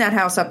 He cleaned that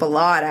house up a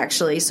lot,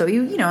 actually. So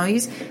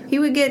he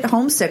would get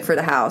homesick for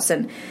the house.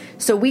 And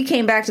so we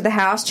came back to the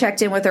house,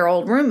 checked in with our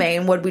old roommate,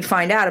 and what we'd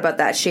find out about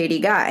that shady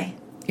guy.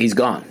 He's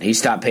gone. He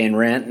stopped paying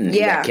rent, and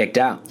he got kicked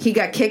out. He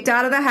got kicked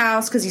out of the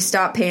house because he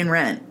stopped paying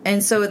rent.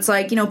 And so it's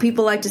like,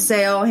 people like to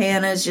say, oh,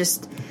 Hannah's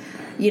just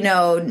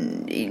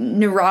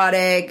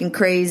neurotic and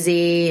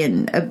crazy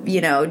and,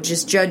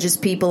 just judges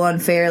people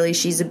unfairly.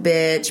 She's a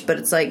bitch. But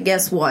it's like,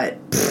 guess what?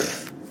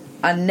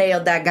 I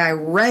nailed that guy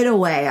right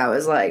away. I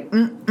was like,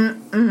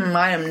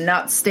 I am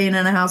not staying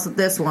in a house with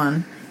this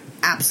one.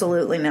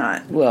 Absolutely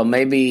not. Well,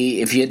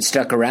 maybe if you had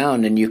stuck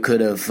around and you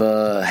could have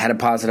had a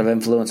positive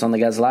influence on the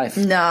guy's life.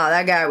 No,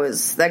 that guy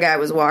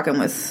was walking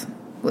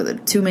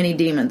with too many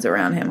demons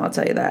around him, I'll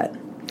tell you that.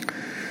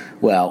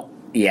 Well,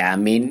 yeah,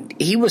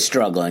 he was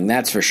struggling,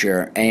 that's for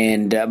sure.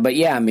 And but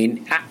yeah,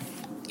 because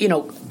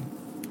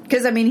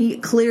he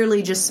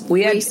clearly just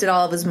wasted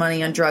all of his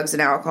money on drugs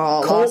and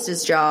alcohol, lost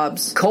his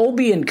jobs.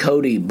 Colby and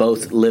Cody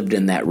both lived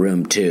in that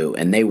room too,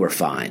 and they were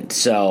fine.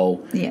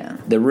 So yeah,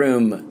 the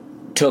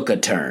room took a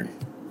turn.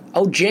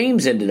 Oh,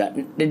 James ended up.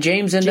 Did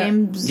James end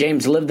up?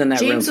 James lived in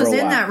that room for a while. James was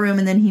in that room,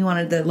 and then he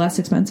wanted the less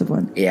expensive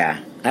one. Yeah,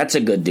 that's a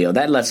good deal.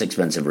 That less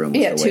expensive room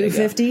was the way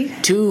 $250.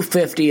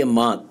 $250 a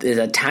month is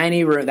a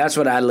tiny room. That's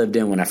what I lived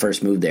in when I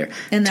first moved there.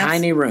 And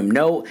tiny room,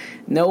 no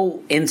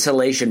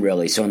insulation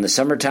really. So in the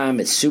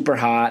summertime it's super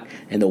hot.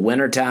 In the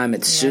wintertime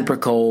it's super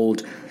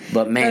cold.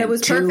 But man,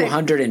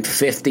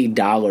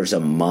 $250 a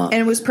month.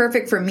 And it was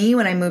perfect for me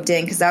when I moved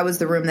in, because that was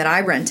the room that I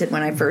rented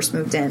when I first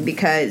moved in,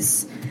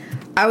 because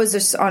I was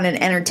just on an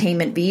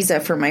entertainment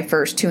visa for my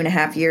first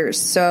 2.5 years.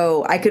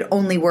 So I could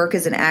only work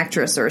as an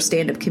actress or a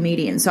stand-up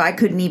comedian. So I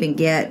couldn't even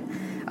get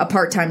a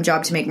part-time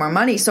job to make more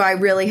money. So I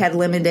really had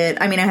limited,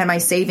 I had my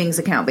savings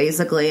account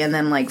basically, and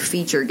then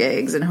feature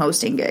gigs and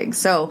hosting gigs.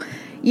 So,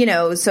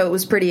 so it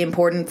was pretty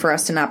important for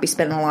us to not be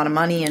spending a lot of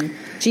money. And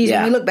geez,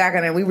 when we look back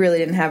on it, we really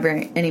didn't have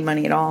any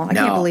money at all. I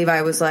can't believe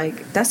I was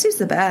like, Dusty's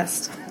the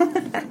best.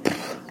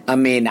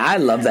 I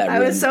love that room. I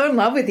was so in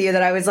love with you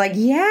that I was like,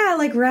 yeah,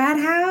 Rat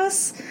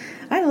House.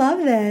 I love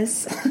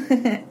this.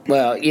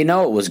 Well, it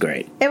was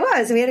great. It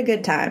was. We had a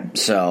good time.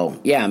 So,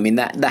 yeah,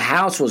 the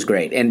house was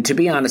great. And to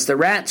be honest, the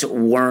rats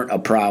weren't a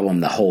problem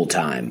the whole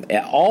time.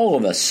 All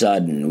of a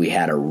sudden, we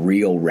had a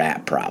real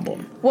rat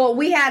problem. Well,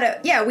 we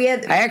had.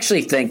 I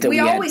actually think that we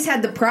always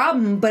had the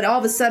problem, but all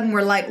of a sudden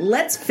we're like,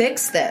 let's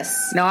fix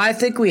this. No, I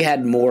think we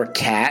had more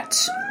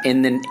cats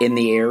in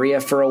the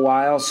area for a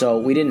while, so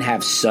we didn't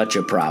have such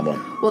a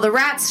problem. Well, the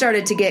rats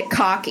started to get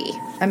cocky.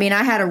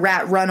 I had a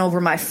rat run over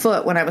my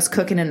foot when I was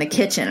cooking in the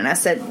kitchen, and I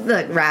said,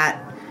 "Look,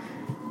 rat,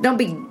 don't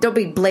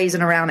be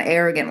blazing around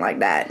arrogant like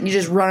that. You're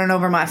just running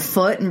over my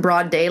foot in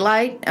broad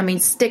daylight.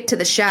 Stick to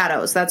the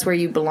shadows. That's where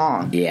you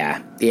belong."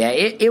 Yeah,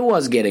 it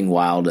was getting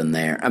wild in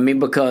there.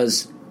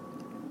 because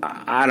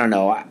I don't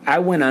know. I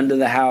went under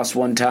the house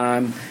one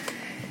time,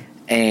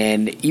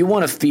 and you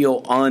want to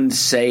feel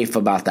unsafe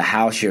about the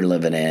house you're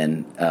living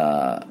in.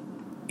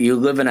 You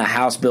live in a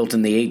house built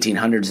in the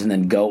 1800s and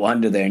then go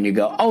under there and you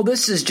go, oh,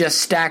 this is just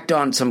stacked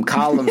on some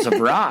columns of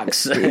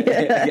rocks.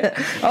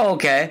 Oh,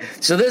 okay.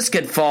 So this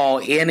could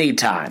fall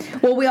anytime.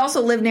 Well, we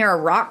also live near a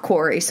rock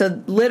quarry,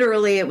 so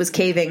literally it was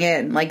caving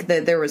in. Like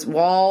there was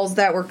walls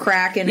that were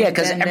cracking. Yeah,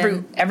 because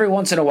every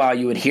once in a while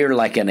you would hear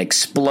like an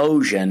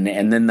explosion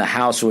and then the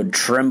house would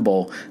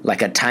tremble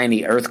like a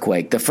tiny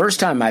earthquake. The first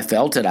time I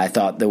felt it, I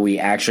thought that we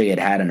actually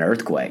had an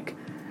earthquake.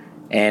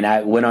 And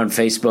I went on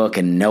Facebook,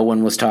 and no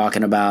one was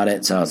talking about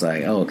it. So I was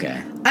like, oh,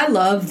 okay. I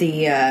love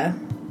the, I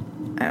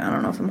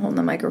don't know if I'm holding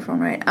the microphone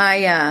right.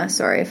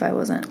 Sorry if I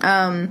wasn't.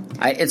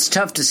 It's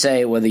tough to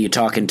say whether you're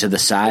talking to the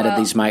side of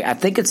these mic. I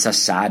think it's a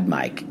side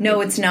mic.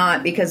 No, it's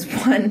not, because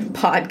one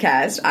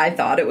podcast, I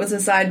thought it was a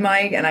side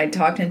mic, and I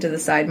talked into the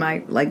side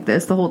mic like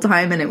this the whole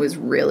time, and it was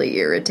really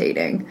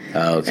irritating.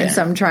 Oh, okay. And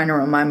so I'm trying to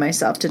remind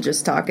myself to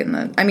just talk in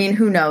the, I mean,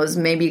 who knows?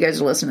 Maybe you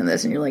guys are listening to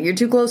this, and you're like, you're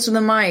too close to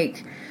the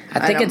mic.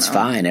 I think it's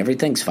fine.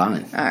 Everything's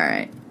fine. All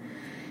right.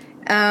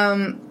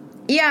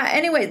 Yeah,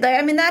 anyway,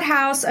 I mean, that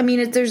house, I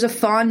mean, there's a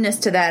fondness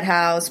to that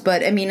house,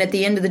 but, I mean, at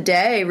the end of the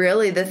day,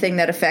 really, the thing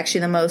that affects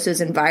you the most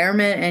is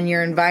environment, and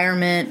your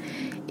environment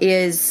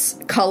is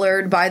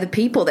colored by the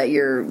people that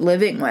you're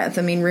living with.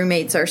 I mean,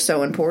 roommates are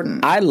so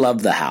important. I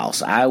love the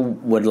house. I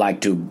would like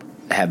to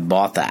have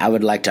bought I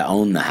would like to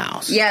own the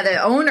house. Yeah,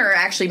 the owner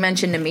actually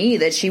mentioned to me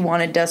that she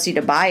wanted Dusty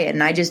to buy it,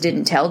 and I just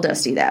didn't tell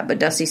Dusty that. But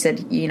Dusty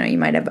said, you know, you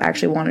might have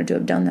actually wanted to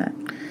have done that.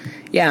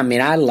 Yeah, I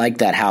mean, I like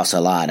that house a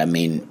lot. I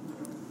mean,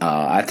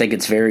 I think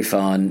it's very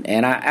fun.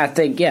 And I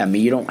think, yeah, I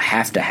mean, you don't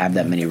have to have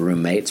that many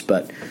roommates,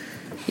 but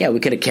yeah, we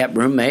could have kept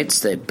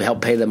roommates that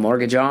help pay the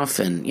mortgage off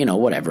and, you know,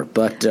 whatever.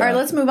 But all right,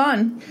 let's move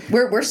on.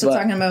 We're still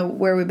talking about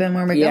where we've been,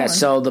 where we're going. Yeah,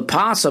 so the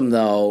possum,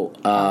 though,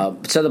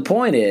 so the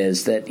point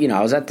is that, you know,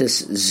 I was at this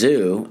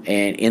zoo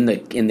and in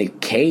the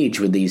cage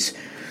with these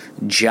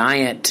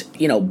giant,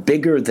 you know,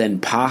 bigger than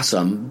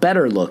possum,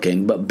 better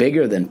looking, but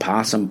bigger than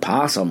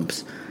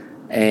possums.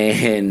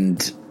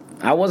 And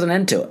I wasn't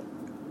into it.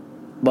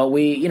 But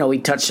we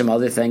touched some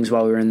other things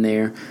while we were in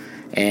there.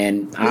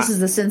 And this is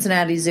the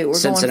Cincinnati Zoo.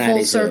 We're going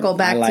full circle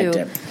back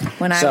to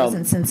when I was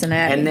in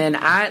Cincinnati. And then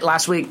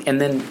last week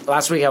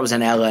I was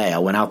in LA. I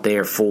went out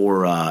there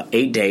for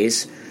 8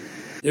 days.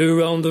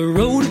 They're on the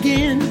road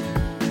again.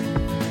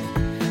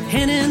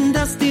 Hannah and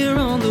Dusty are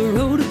on the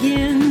road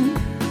again.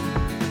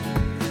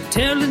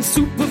 Telling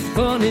super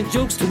funny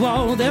jokes to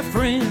all their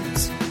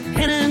friends.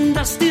 Hannah and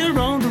Dusty are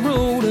on the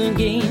road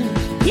again.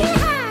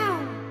 Yeah!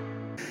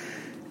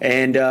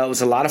 And it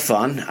was a lot of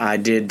fun. I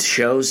did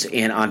shows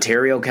in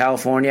Ontario,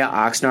 California,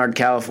 Oxnard,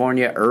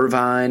 California,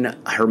 Irvine,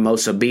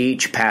 Hermosa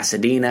Beach,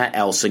 Pasadena,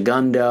 El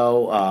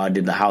Segundo,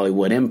 did the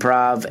Hollywood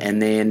Improv,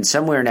 and then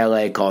somewhere in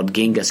LA called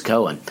Genghis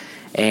Cohen.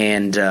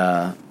 And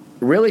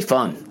really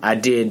fun. I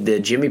did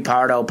the Jimmy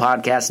Pardo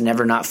podcast,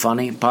 Never Not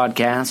Funny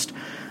podcast.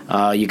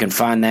 You can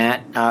find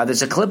that.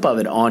 There's a clip of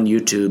it on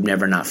YouTube,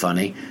 Never Not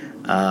Funny,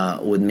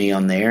 with me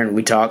on there. And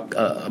we talk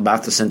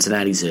about the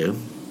Cincinnati Zoo.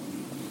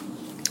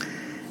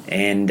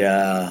 And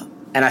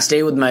I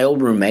stayed with my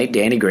old roommate,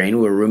 Danny Green.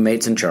 We were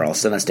roommates in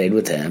Charleston. I stayed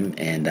with him,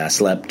 and I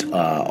slept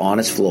on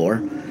his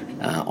floor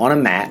on a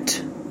mat,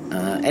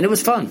 and it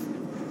was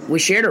fun. We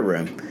shared a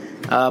room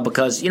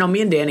because, you know,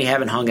 me and Danny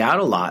haven't hung out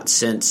a lot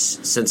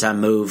since I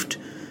moved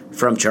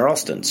from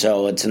Charleston.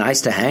 So it's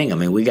nice to hang. I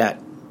mean, we got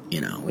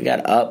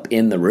up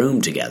in the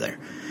room together.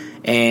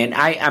 And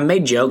I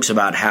made jokes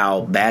about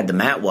how bad the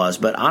mat was,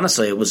 but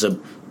honestly, it was a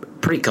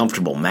pretty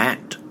comfortable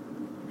mat.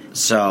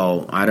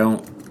 So I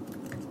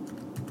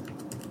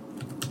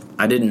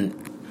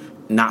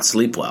didn't not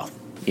sleep well.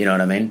 You know what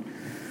I mean?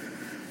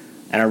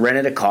 And I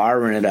rented a car,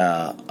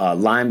 a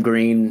lime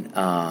green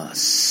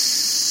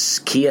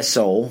Kia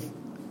Soul,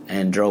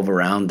 and drove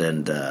around.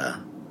 And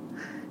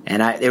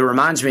it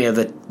reminds me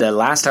of the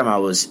last time I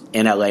was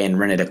in LA and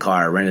rented a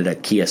car. I rented a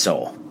Kia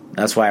Soul.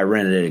 That's why I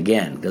rented it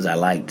again, because I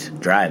liked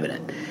driving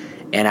it.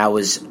 And I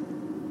was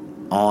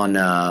on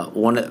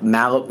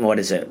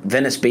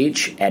Venice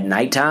Beach at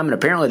nighttime, and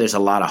apparently there's a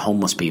lot of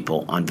homeless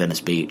people on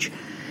Venice Beach.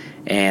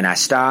 And I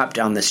stopped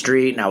on the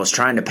street, and I was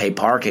trying to pay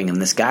parking, and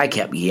this guy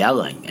kept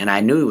yelling. And I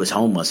knew he was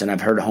homeless, and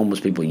I've heard homeless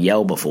people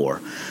yell before.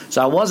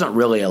 So I wasn't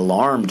really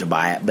alarmed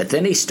by it, but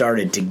then he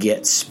started to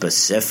get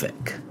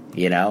specific,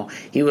 you know?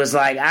 He was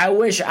like, I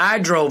wish I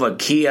drove a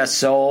Kia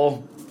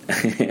Soul.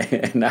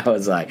 And I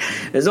was like,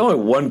 there's only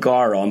one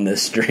car on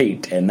this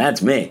street, and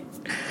that's me.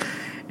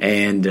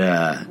 And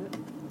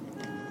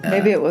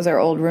maybe it was our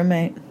old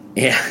roommate.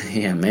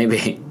 Yeah,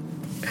 maybe.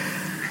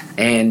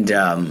 And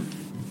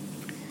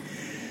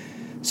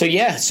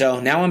so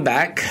now I'm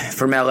back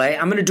from LA.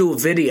 I'm going to do a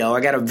video. I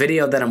got a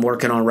video that I'm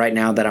working on right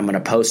now that I'm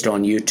going to post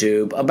on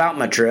YouTube about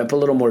my trip, a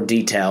little more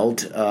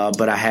detailed.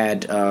 But I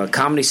had a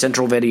Comedy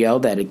Central video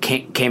that it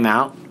came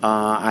out.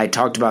 I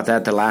talked about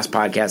that the last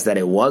podcast, that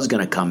it was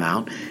going to come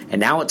out. And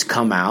now it's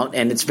come out,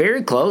 and it's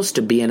very close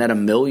to being at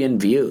 1 million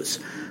views.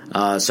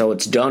 So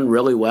it's done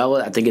really well.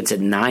 I think it's at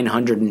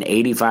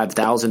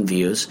 985,000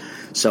 views.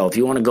 So if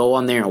you want to go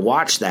on there and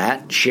watch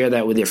that, share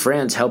that with your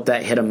friends, help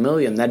that hit 1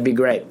 million, that'd be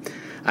great.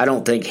 I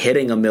don't think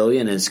hitting 1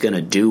 million is going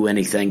to do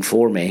anything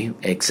for me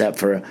except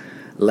for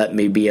let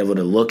me be able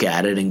to look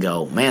at it and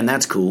go, man,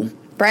 that's cool.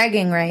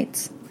 Bragging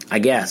rights, I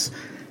guess.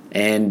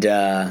 And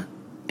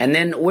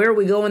then where are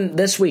we going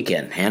this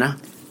weekend, Hannah?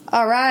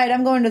 All right,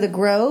 I'm going to the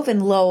Grove in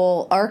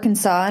Lowell,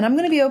 Arkansas, and I'm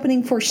going to be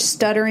opening for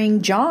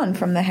Stuttering John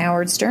from the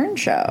Howard Stern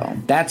Show.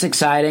 That's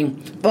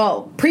exciting.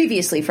 Well,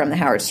 previously from the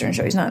Howard Stern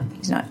Show. He's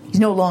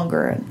no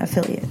longer an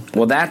affiliate.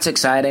 Well, that's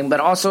exciting,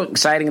 but also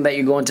exciting that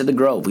you're going to the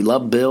Grove. We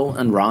love Bill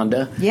and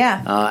Rhonda.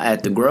 Yeah.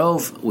 At the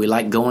Grove, we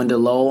like going to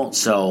Lowell,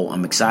 so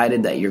I'm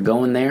excited that you're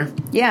going there.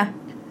 Yeah.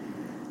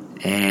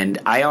 And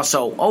I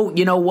also,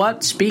 you know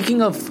what?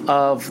 Speaking of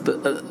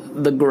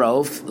the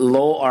Grove,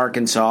 Lowell,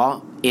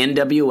 Arkansas,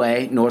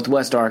 NWA,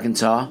 Northwest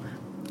Arkansas,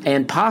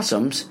 and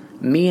possums,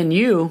 me and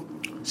you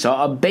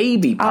saw a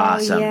baby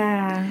possum. Oh,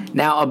 yeah.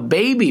 Now, a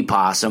baby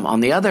possum, on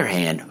the other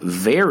hand,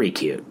 very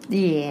cute.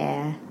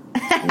 Yeah.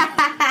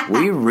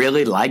 We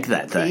really liked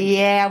that thing.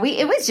 Yeah,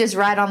 it was just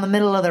right on the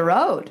middle of the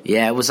road.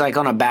 Yeah, it was like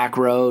on a back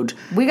road.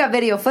 We got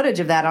video footage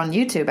of that on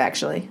YouTube,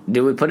 actually.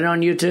 Did we put it on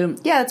YouTube?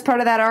 Yeah, that's part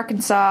of that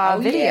Arkansas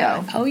video.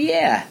 Yeah. Oh,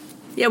 yeah.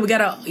 Yeah, we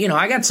got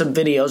I got some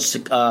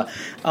videos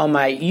on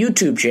my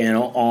YouTube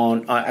channel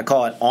I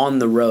call it On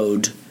the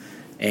Road,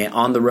 and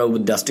On the Road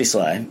with Dusty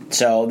Slay.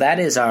 So that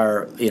is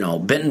our,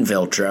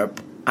 Bentonville trip.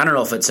 I don't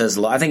know if it says,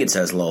 I think it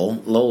says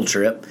Lowell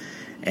trip.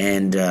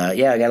 And, I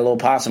got a little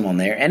possum on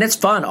there. And it's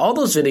fun. All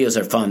those videos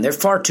are fun. They're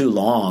far too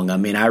long. I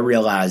mean, I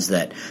realize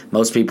that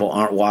most people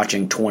aren't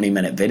watching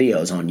 20-minute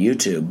videos on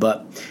YouTube.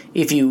 But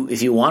if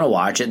you want to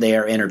watch it, they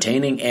are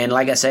entertaining. And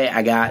like I say,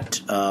 I got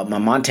my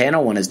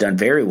Montana one has done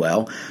very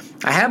well.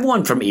 I have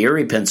one from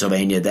Erie,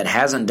 Pennsylvania that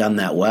hasn't done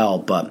that well,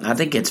 but I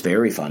think it's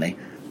very funny.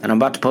 And I'm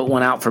about to put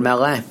one out from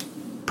LA.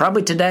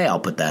 Probably today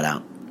I'll put that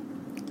out.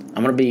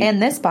 I'm going to be...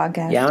 And this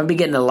podcast. Yeah, I'm going to be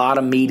getting a lot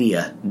of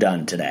media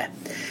done today.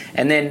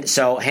 And then,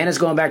 so Hannah's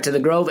going back to the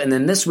Grove, and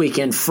then this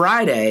weekend,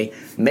 Friday,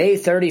 May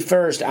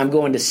 31st, I'm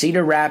going to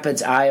Cedar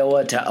Rapids,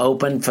 Iowa to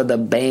open for the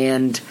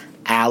band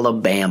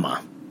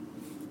Alabama.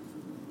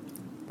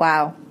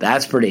 Wow.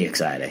 That's pretty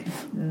exciting.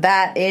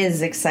 That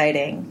is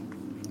exciting.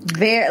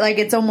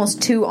 It's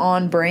almost too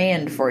on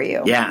brand for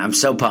you. Yeah, I'm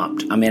so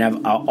pumped. I mean,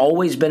 I've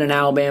always been an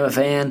Alabama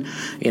fan.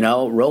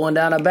 Rolling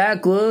down a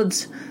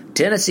backwoods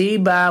Tennessee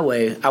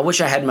byway. I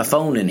wish I had my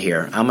phone in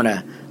here. I'm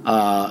gonna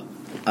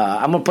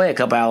play a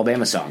couple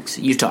Alabama songs.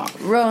 You talk.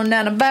 Rolling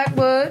down a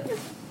backwood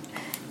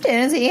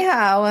Tennessee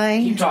highway.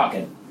 Keep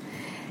talking.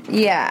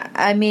 Yeah,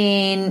 I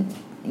mean,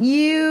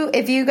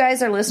 if you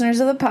guys are listeners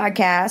of the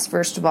podcast,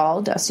 first of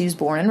all, Dusty was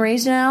born and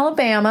raised in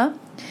Alabama.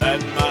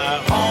 At my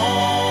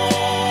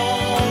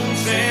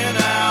home's in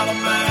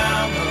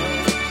Alabama.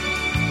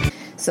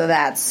 So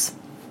that's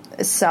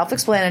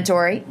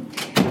self-explanatory.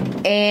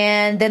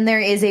 And then there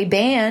is a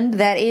band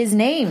that is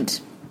named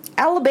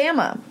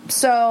Alabama.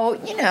 So,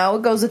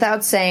 it goes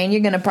without saying you're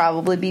going to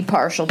probably be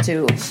partial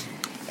to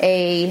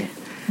a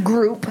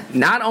group.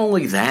 Not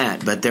only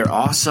that, but they're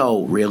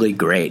also really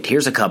great.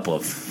 Here's a couple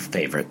of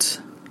favorites.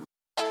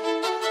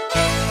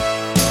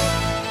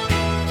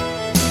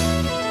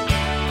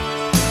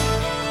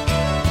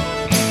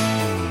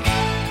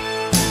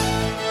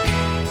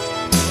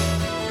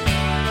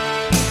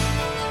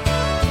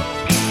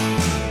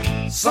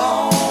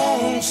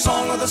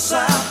 Song of the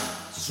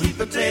South, sweet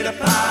potato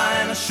pie,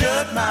 and I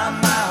shut my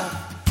mouth.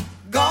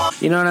 Gone.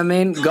 You know what I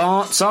mean?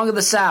 Song of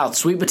the South,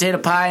 sweet potato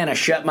pie, and I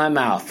shut my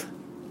mouth.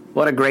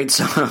 What a great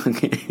song.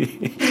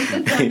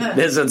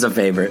 This one's a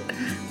favorite.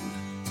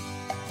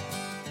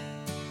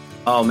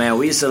 Oh, man,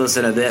 we used to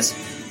listen to this.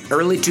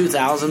 Early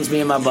 2000s, me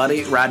and my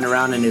buddy riding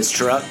around in his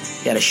truck.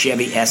 He had a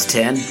Chevy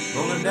S10.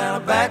 Rolling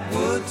down a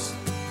backwoods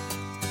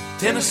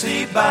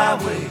Tennessee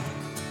byway.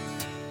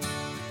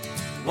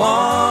 One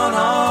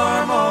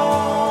arm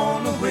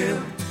on the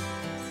wheel,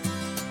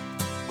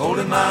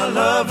 holding my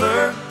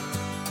lover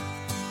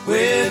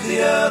with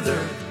the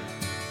other.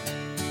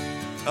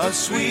 A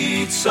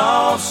sweet,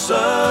 soft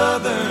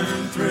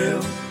southern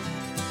thrill.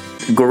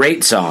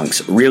 Great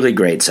songs, really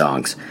great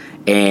songs.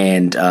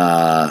 And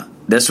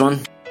this one.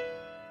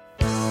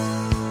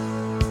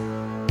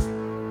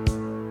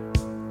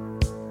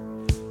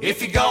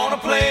 If you're gonna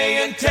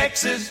play in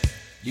Texas,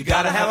 you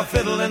gotta have a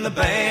fiddle in the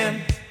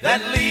band.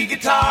 That lead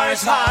guitar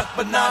is hot,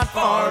 but not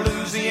for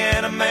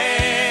Louisiana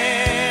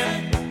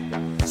man.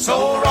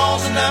 So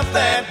rosin up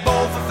that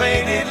bowl for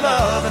faded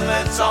love, and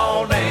let's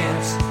all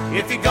dance.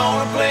 If you're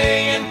gonna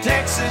play in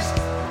Texas,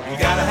 you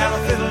gotta have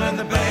a fiddle in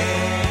the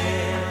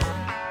band.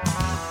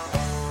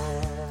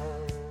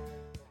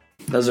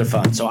 Those are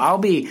fun. So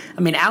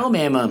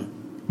Alabama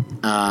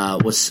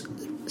was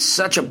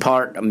such a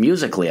part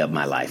musically of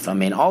my life. I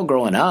mean, all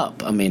growing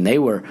up,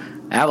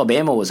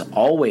 Alabama was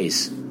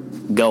always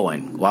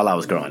going while I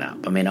was growing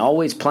up. I mean,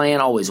 always playing,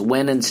 always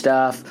winning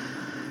stuff.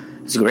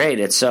 It's great.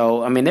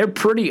 They're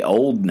pretty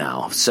old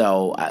now.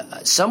 So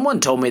someone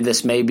told me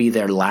this may be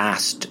their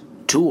last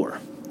tour.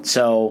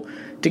 So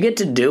to get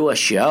to do a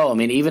show, I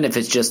mean, even if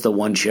it's just the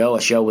one show,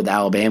 a show with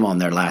Alabama on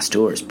their last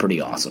tour is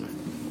pretty awesome.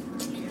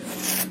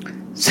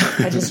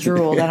 I just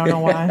drooled. I don't know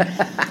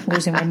why.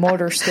 Losing my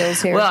motor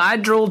skills here. Well, I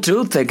drooled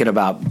too thinking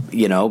about,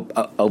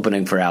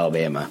 opening for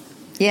Alabama.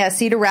 Yeah,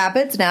 Cedar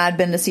Rapids. Now, I'd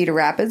been to Cedar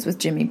Rapids with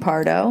Jimmy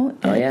Pardo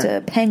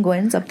at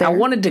Penguins up there. I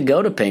wanted to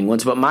go to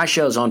Penguins, but my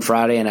show's on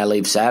Friday and I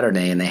leave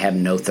Saturday, and they have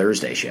no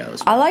Thursday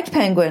shows. I liked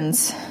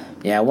Penguins.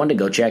 Yeah, I wanted to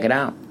go check it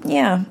out.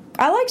 Yeah.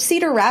 I liked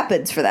Cedar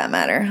Rapids for that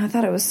matter. I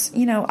thought it was,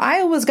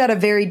 Iowa's got a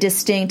very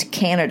distinct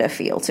Canada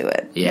feel to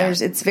it. Yeah.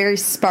 It's very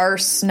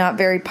sparse, not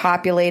very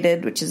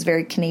populated, which is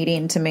very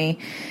Canadian to me.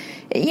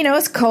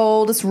 It's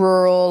cold, it's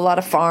rural, a lot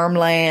of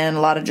farmland,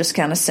 a lot of just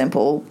kind of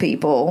simple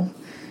people,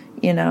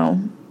 Yeah.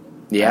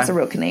 That's a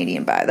real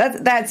Canadian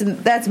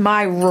vibe. That's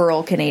my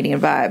rural Canadian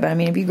vibe. I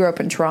mean, if you grew up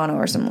in Toronto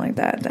or something like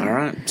that. Then. All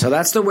right. So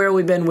that's the Where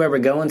We've Been, Where We're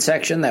Going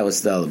section. That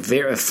was the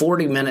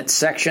 40-minute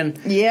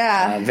section.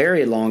 Yeah.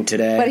 Very long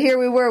today. But here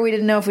we were. We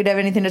didn't know if we'd have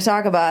anything to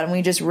talk about, and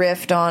we just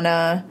riffed on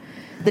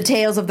the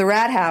tales of the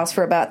Rat House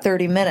for about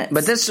 30 minutes.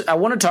 But I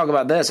want to talk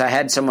about this. I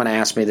had someone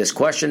ask me this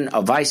question.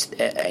 Advice,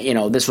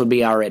 this would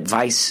be our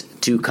advice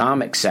to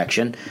comics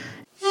section.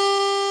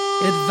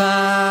 Advice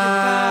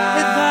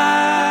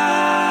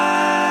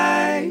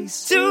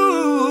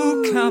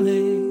to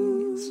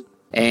comics.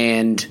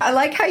 And I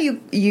like how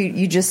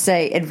you just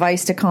say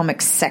advice to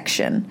comics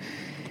section.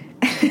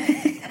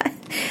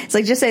 It's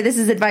like, just say this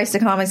is advice to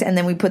comics, and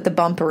then we put the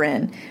bumper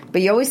in.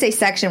 But you always say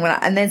section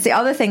and then it's the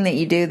other thing that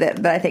you do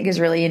that I think is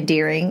really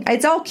endearing.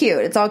 It's all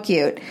cute.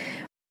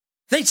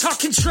 They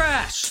talking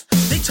trash.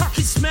 They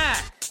talking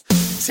smack.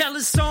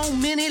 Telling so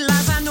many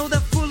lies, I know they're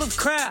full of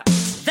crap.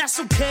 That's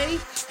okay.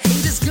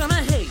 Haters gonna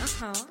hate.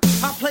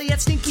 I'll play at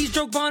Stinky's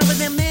joke barn with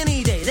them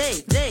any day.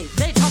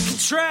 They talking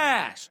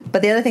trash.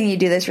 But the other thing you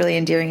do that's really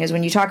endearing is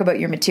when you talk about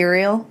your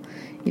material,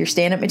 your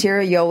stand-up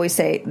material, you always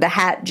say the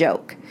hat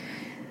joke,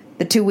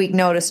 the 2-week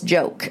notice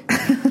joke.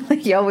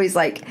 You always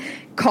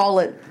call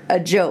it a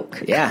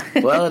joke. yeah,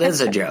 well, it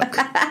is a joke.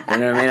 You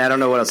know what I mean? I don't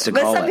know what else to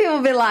call it. But some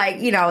people be like,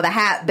 the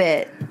hat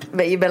bit.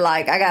 But you've been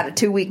like, I got a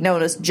 2-week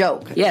notice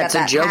joke. Yeah, it's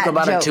a joke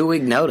about a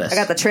 2-week notice. I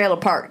got the trailer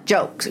park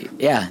joke.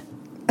 Yeah.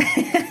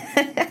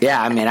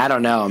 Yeah, I mean, I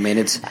don't know. I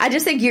mean, I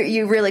just think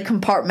you really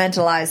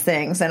compartmentalize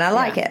things, and I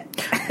like it.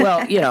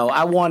 Well,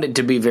 I want it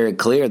to be very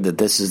clear that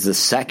this is the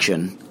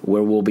section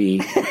where we'll be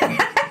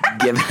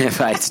giving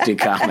advice to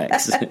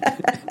comics.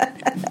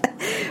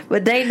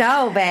 But they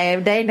know,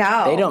 babe. They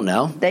know. They don't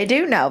know. They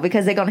do know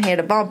because they're going to hear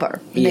the bumper.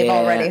 They've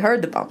already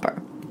heard the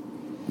bumper.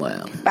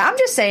 Well. But I'm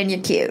just saying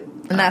you're cute,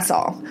 and that's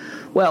all.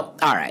 Well,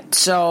 all right.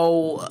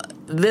 So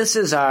this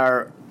is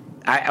our...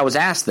 I was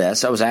asked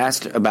this. I was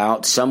asked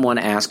about someone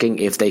asking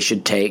if they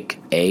should take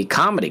a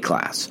comedy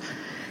class.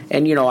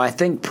 And, I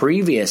think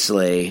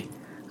previously,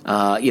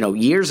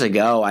 years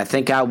ago, I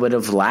think I would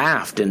have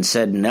laughed and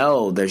said,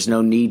 no, there's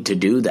no need to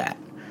do that.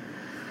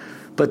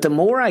 But the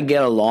more I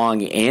get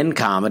along in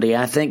comedy,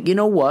 I think, you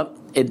know what?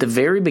 At the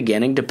very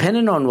beginning,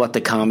 depending on what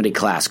the comedy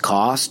class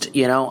cost,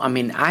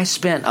 I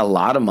spent a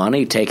lot of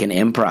money taking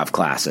improv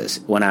classes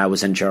when I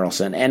was in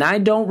Charleston, and I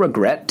don't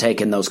regret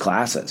taking those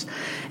classes.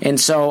 And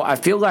so I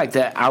feel like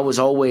that I was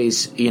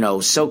always,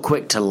 so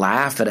quick to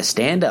laugh at a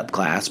stand-up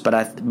class,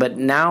 but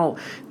now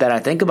that I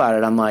think about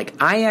it, I'm like,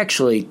 I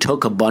actually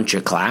took a bunch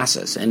of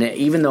classes, and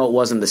even though it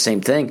wasn't the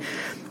same thing,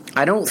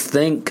 I don't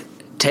think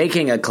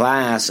taking a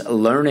class,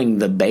 learning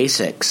the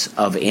basics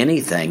of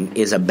anything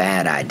is a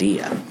bad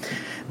idea.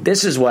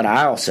 This is what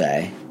I'll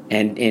say,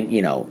 and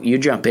you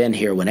jump in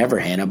here whenever,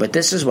 Hannah, but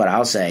this is what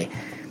I'll say.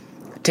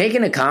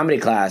 Taking a comedy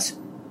class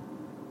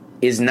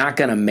is not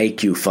going to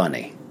make you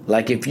funny.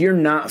 Like, if you're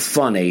not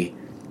funny,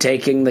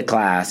 taking the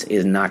class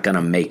is not going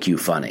to make you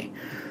funny.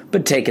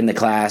 But taking the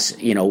class,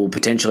 will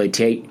potentially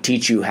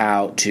teach you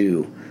how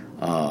to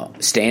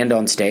stand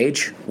on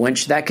stage,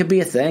 which that could be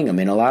a thing. I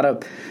mean, a lot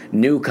of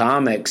new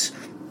comics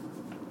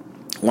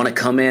want to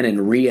come in and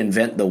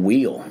reinvent the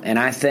wheel. And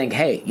I think,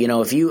 hey,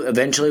 if you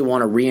eventually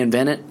want to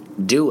reinvent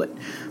it, do it.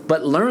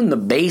 But learn the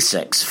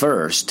basics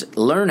first.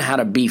 Learn how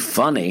to be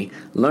funny.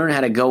 Learn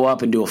how to go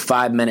up and do a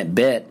 5-minute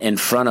bit in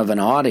front of an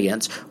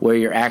audience where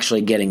you're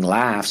actually getting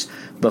laughs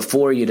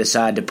before you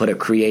decide to put a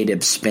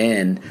creative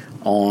spin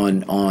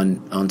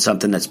on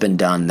something that's been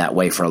done that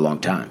way for a long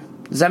time.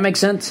 Does that make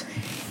sense?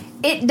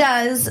 It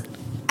does.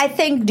 I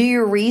think do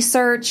your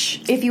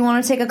research if you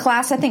want to take a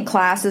class. I think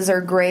classes are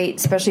great,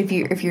 especially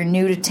if you're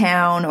new to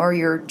town or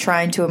you're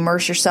trying to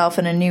immerse yourself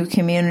in a new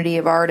community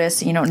of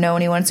artists and you don't know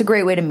anyone. It's a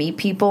great way to meet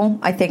people.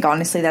 I think,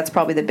 honestly, that's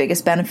probably the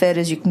biggest benefit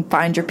is you can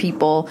find your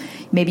people.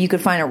 Maybe you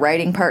could find a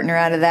writing partner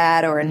out of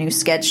that or a new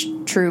sketch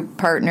troupe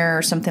partner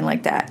or something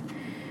like that.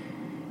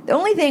 The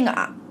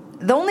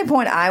only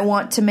point I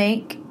want to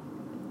make,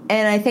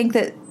 and I think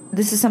that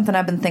this is something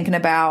I've been thinking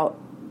about,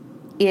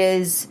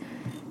 is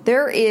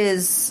there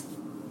is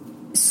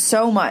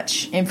so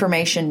much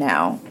information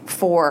now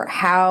for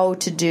how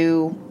to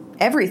do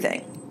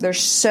everything. There's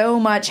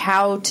so much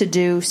how to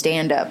do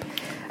stand-up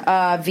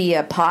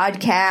via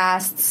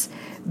podcasts,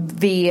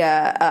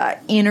 via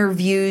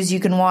interviews you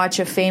can watch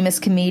of famous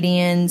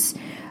comedians.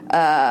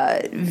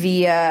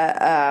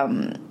 via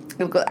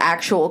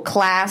actual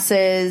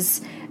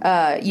classes.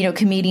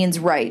 Comedians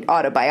write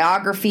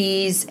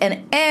autobiographies,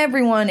 and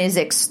everyone is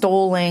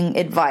extolling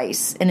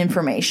advice and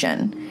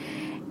information.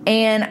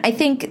 And I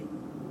think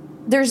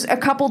there's a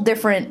couple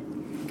different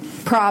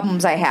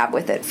problems I have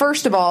with it.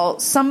 First of all,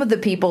 some of the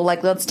people,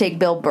 like let's take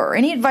Bill Burr,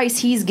 any advice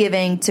he's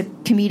giving to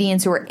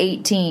comedians who are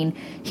 18,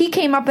 he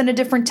came up in a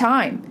different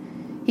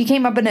time. He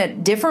came up in a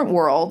different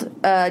world,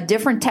 a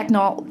different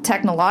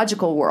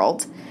technological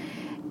world.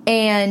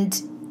 And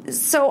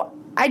so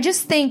I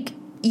just think,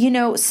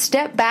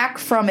 step back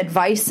from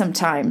advice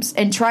sometimes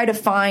and try to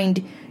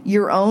find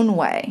your own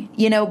way,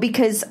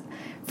 because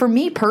for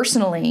me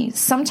personally,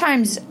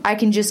 sometimes I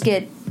can just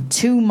get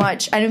too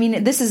much. I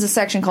mean, this is a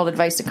section called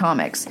Advice to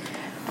Comics.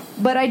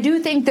 But I do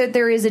think that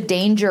there is a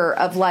danger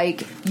of,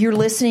 like, you're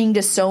listening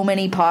to so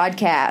many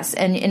podcasts,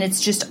 and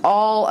it's just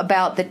all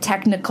about the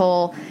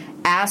technical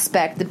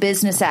aspect, the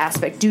business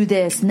aspect. Do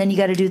this, and then you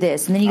got to do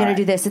this, and then you got to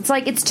do this. It's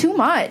like, it's too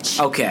much.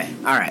 Okay,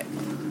 all right.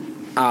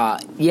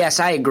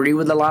 Yes, I agree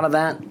with a lot of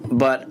that,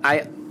 but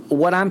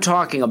what I'm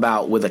talking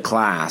about with a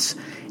class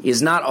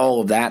is not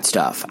all of that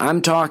stuff.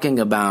 I'm talking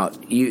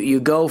about you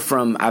go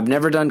from I've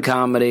never done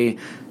comedy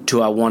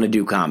to I want to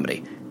do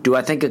comedy. Do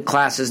I think a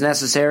class is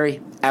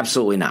necessary?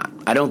 Absolutely not.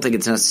 I don't think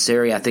it's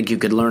necessary. I think you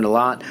could learn a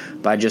lot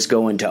by just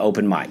going to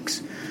open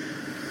mics.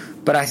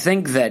 But I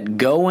think that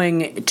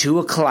going to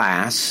a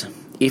class,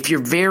 if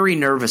you're very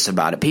nervous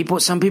about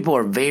it, some people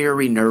are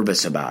very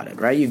nervous about it,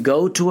 right? You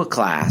go to a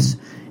class,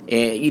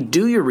 you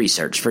do your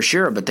research for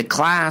sure, but the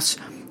class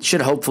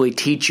should hopefully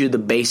teach you the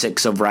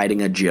basics of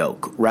writing a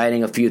joke,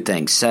 writing a few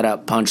things, set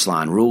up,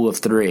 punchline, rule of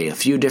three, a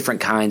few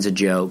different kinds of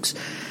jokes,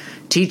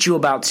 teach you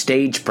about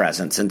stage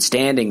presence and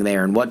standing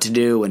there and what to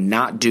do and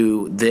not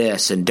do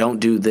this and don't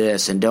do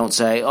this and don't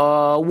say,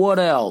 oh, what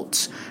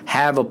else?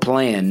 Have a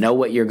plan, know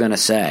what you're going to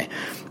say.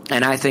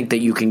 And I think that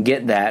you can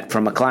get that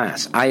from a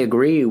class. I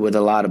agree with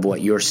a lot of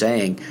what you're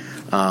saying,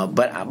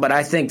 but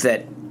I think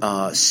that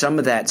some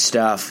of that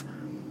stuff,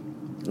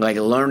 like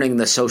learning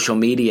the social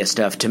media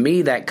stuff, to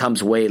me that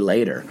comes way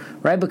later,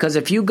 right? Because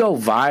if you go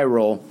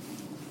viral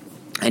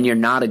and you're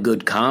not a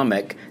good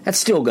comic, that's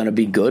still going to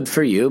be good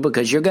for you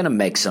because you're going to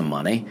make some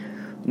money.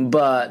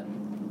 But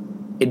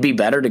it'd be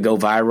better to go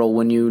viral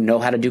when you know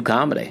how to do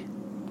comedy.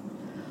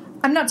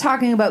 I'm not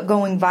talking about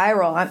going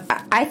viral.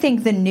 I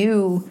think the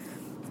new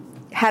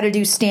how to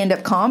do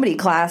stand-up comedy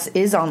class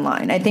is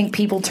online. I think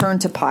people turn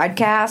to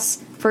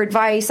podcasts for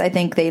advice. I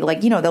think they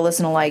they'll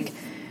listen to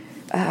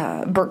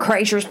Bert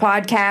Kreischer's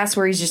podcast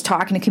where he's just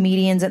talking to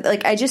comedians.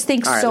 I just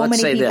think so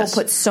many people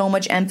put so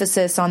much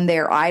emphasis on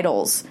their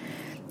idols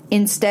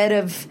instead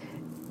of,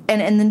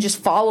 and then just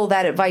follow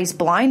that advice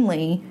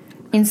blindly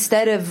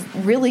instead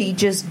of really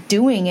just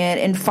doing it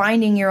and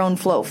finding your own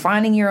flow,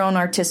 finding your own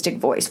artistic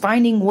voice,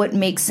 finding what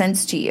makes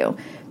sense to you,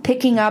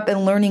 picking up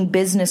and learning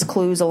business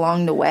clues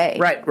along the way.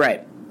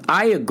 Right.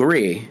 I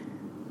agree.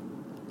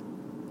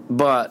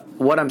 But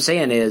what I'm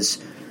saying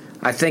is,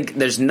 I think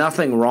there's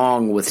nothing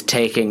wrong with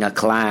taking a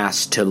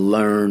class to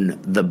learn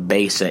the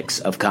basics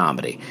of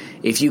comedy.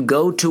 If you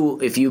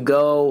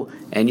go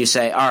and you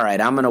say, all right,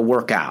 I'm going to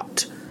work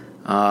out.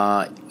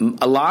 A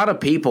lot of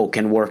people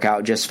can work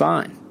out just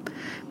fine.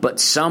 But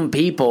some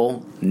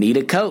people need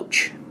a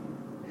coach.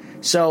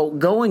 So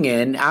going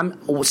in,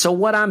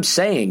 what I'm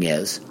saying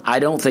is, I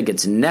don't think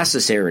it's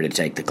necessary to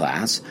take the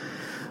class.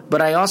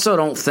 But I also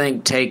don't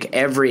think take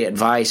every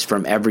advice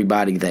from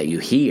everybody that you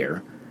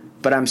hear.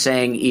 But I'm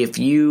saying if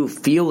you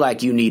feel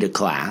like you need a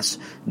class,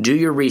 do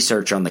your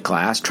research on the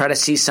class, try to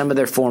see some of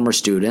their former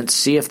students,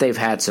 see if they've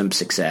had some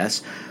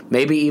success,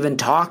 maybe even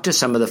talk to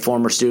some of the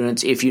former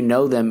students if you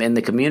know them in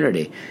the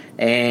community.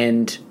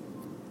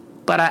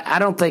 But I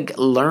don't think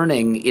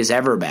learning is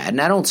ever bad.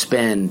 And I don't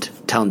spend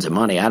tons of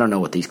money. I don't know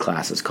what these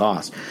classes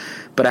cost.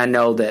 But I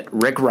know that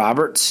Rick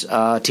Roberts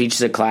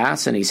teaches a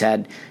class, and he's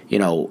had,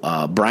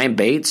 Brian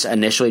Bates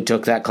initially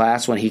took that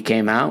class when he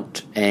came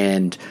out,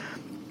 and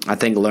I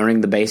think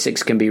learning the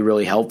basics can be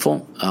really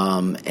helpful.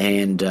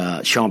 And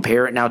Sean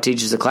Parrott now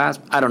teaches a class.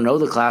 I don't know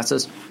the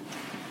classes.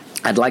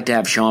 I'd like to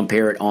have Sean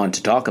Parrott on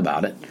to talk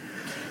about it.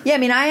 Yeah, I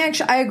mean,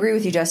 I agree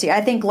with you, Jesse.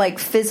 I think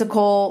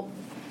physical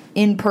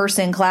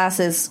in-person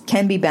classes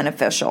can be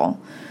beneficial,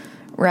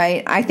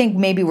 right? I think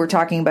maybe we're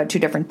talking about two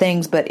different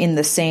things, but in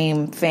the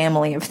same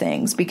family of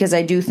things, because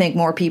I do think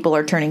more people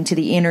are turning to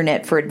the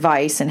internet for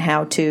advice and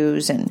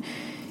how-tos and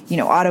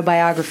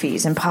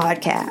autobiographies and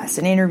podcasts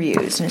and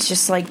interviews. And it's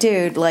just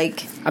dude,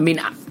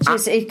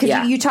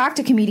 you talk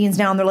to comedians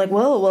now and they're like,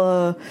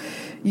 well,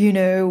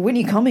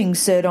 Whitney Cummings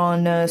said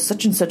on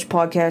such and such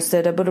podcast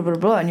that blah, blah, blah,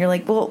 blah. And you're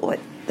like, well, what?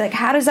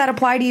 How does that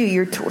apply to you?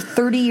 You're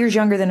 30 years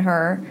younger than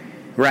her.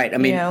 Right. I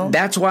mean,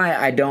 that's why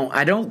I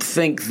don't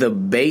think the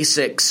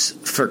basics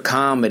for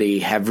comedy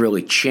have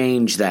really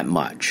changed that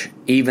much.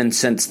 even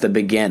since the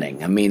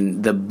beginning. I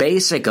mean, the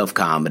basic of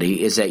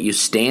comedy is that you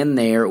stand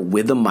there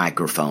with a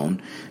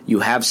microphone, you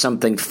have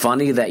something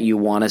funny that you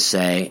want to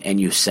say, and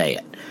you say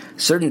it.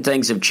 Certain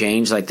things have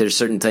changed, like there's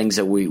certain things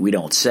that we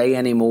don't say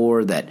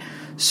anymore, that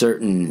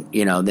certain,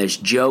 there's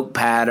joke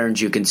patterns.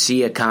 You can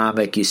see a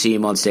comic, you see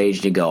him on stage,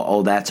 and you go,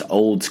 oh, that's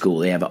old school.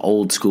 They have an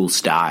old school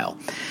style.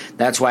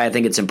 That's why I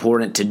think it's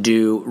important to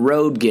do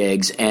road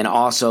gigs and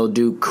also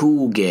do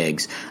cool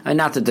gigs. And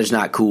not that there's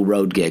not cool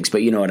road gigs,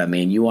 but you know what I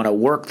mean. You want to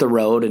work the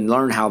road and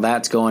learn how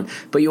that's going,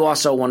 but you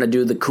also want to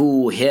do the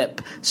cool,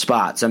 hip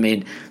spots. I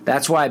mean,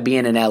 that's why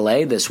being in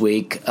L.A. this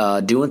week,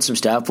 doing some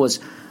stuff was,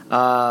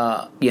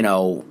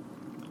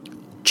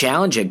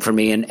 challenging for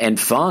me and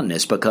fun,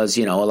 is because,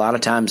 a lot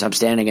of times I'm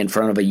standing in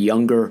front of a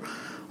younger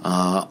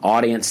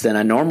audience than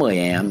I normally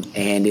am,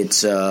 and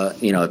it's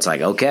it's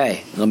like,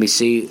 okay, let me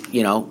see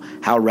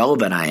how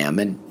relevant I am,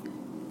 and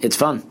it's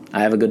fun.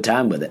 I have a good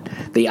time with it.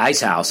 The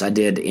Ice House I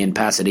did in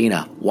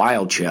Pasadena,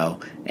 wild show,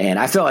 and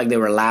I felt like they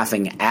were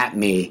laughing at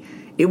me.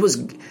 It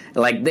was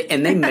like, they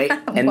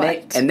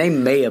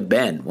may have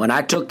been. When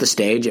I took the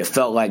stage, it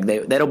felt like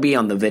that'll be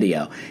on the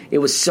video. It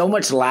was so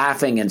much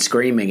laughing and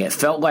screaming. It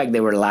felt like they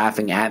were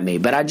laughing at me,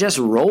 but I just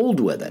rolled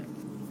with it.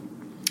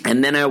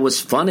 And then it was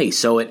funny,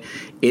 so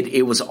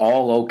it was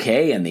all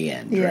okay in the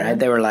end, right?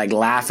 They were like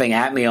laughing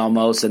at me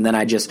almost, and then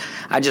I just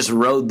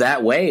rode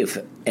that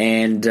wave,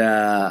 and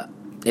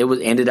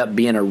ended up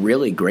being a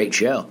really great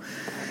show.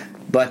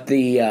 But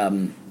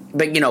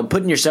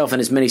putting yourself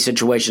in as many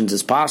situations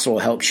as possible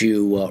helps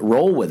you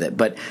roll with it.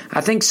 But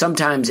I think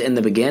sometimes in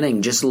the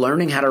beginning, just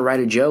learning how to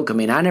write a joke. I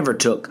mean, I never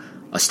took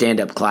a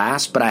stand-up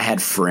class, but I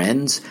had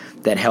friends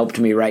that helped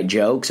me write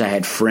jokes. I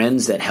had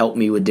friends that helped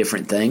me with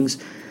different things.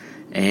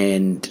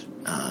 And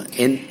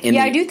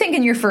I do think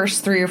in your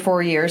first 3 or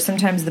 4 years,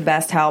 sometimes the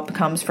best help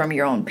comes from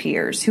your own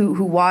peers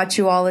who watch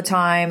you all the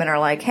time and are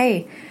like,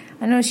 hey,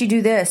 I noticed you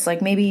do this.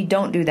 Like, maybe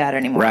don't do that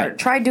anymore. Right. Or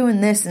try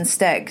doing this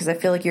instead, because I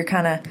feel like you're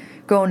kind of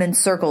going in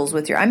circles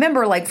with I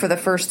remember, like, for the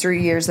first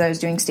 3 years that I was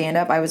doing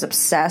stand-up, I was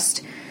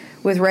obsessed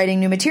with writing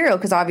new material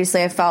because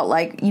obviously I felt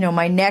like,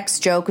 my next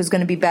joke was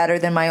going to be better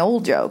than my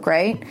old joke,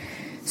 right?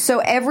 So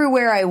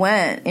everywhere I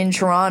went in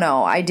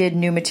Toronto, I did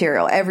new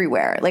material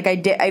everywhere. Like,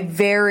 I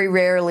very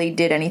rarely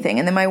did anything.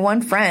 And then my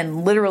one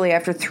friend, literally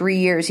after 3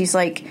 years, he's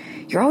like,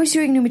 you're always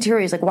doing new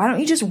material. He's like, why don't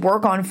you just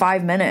work on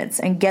 5 minutes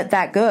and get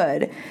that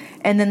good?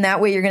 And then that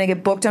way you're going to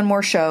get booked on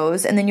more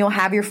shows, and then you'll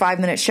have your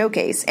 5-minute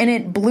showcase. And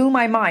it blew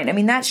my mind. I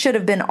mean, that should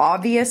have been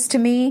obvious to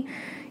me,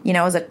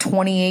 as a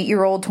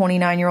 28-year-old,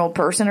 29-year-old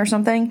person or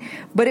something.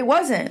 But it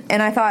wasn't.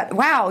 And I thought,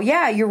 wow,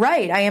 yeah, you're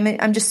right.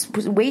 I'm just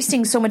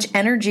wasting so much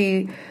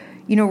energy,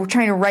 we're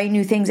trying to write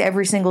new things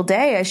every single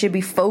day. I should be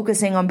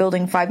focusing on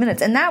building 5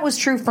 minutes. And that was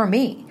true for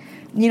me.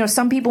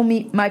 Some people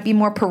might be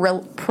more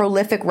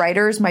prolific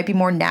writers, might be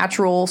more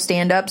natural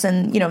stand-ups,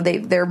 and,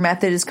 their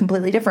method is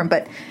completely different.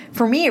 But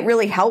for me, it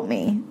really helped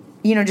me,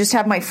 just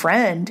have my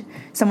friend,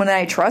 someone that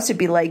I trusted,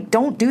 be like,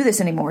 don't do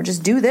this anymore,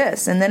 just do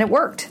this. And then it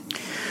worked.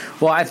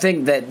 Well, I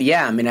think that,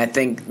 I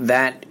think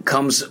that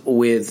comes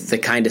with the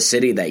kind of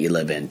city that you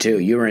live in, too.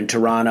 You were in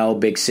Toronto,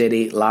 big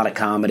city, a lot of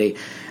comedy.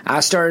 I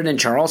started in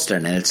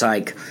Charleston, and it's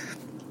like,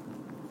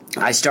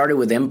 I started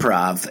with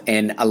improv,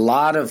 and a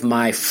lot of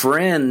my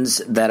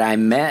friends that I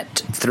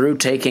met through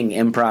taking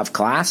improv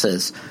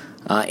classes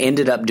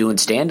ended up doing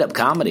stand-up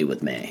comedy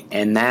with me.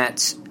 And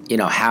that's,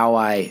 how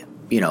I,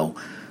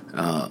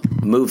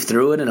 moved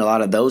through it. And a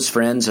lot of those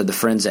friends are the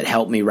friends that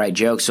helped me write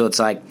jokes. So it's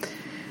like,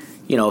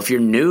 if you're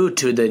new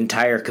to the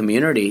entire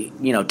community,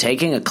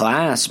 taking a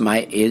class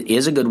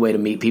is a good way to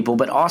meet people.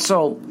 But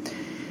also,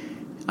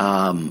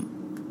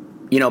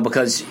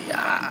 because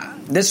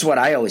this is what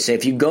I always say.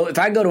 If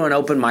I go to an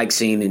open mic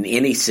scene in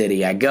any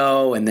city, I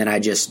go and then I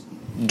just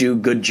do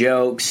good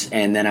jokes,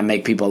 and then I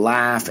make people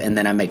laugh, and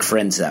then I make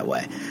friends that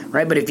way,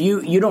 right? But if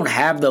you don't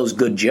have those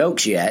good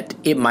jokes yet,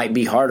 it might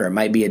be harder. It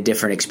might be a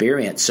different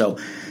experience. So,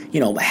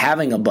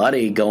 having a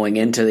buddy going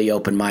into the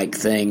open mic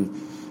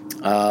thing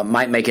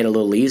might make it a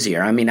little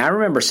easier. I mean, I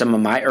remember some of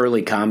my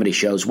early comedy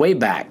shows way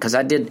back, because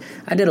I did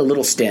a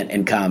little stint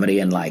in comedy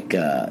in like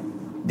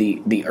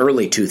the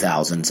early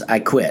 2000s. I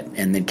quit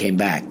and then came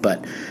back,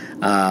 but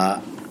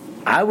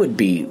I would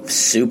be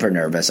super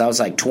nervous. I was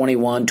like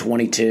 21,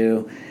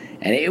 22,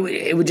 and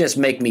it would just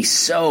make me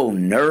so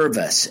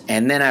nervous.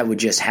 And then I would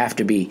just have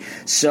to be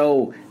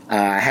so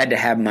I had to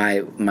have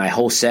my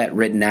whole set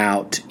written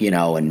out,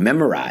 and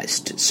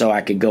memorized so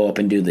I could go up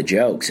and do the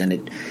jokes. And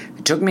it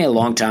took me a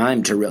long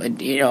time to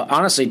really,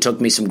 honestly, it took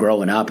me some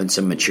growing up and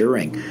some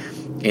maturing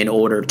in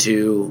order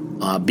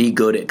to be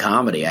good at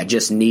comedy. I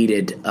just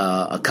needed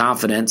a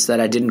confidence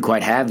that I didn't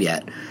quite have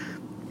yet.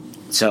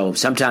 So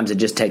sometimes it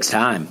just takes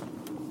time.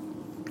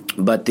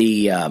 But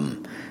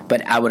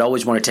but I would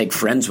always want to take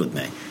friends with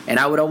me. And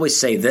I would always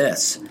say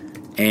this,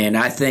 and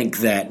I think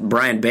that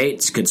Brian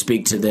Bates could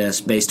speak to this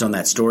based on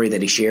that story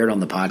that he shared on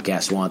the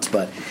podcast once,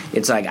 but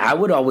it's like I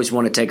would always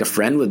want to take a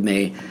friend with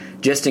me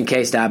just in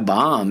case I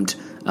bombed,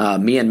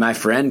 me and my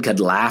friend could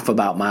laugh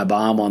about my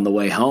bomb on the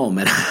way home,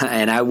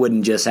 and I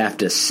wouldn't just have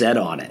to sit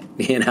on it,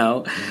 you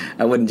know?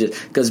 I wouldn't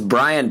just, because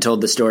Brian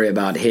told the story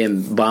about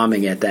him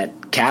bombing at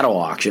that cattle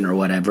auction or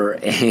whatever,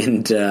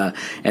 and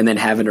then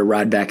having to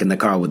ride back in the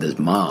car with his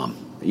mom,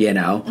 you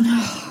know?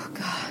 Oh,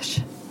 gosh.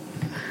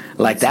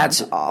 Like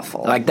that's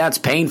awful. Like that's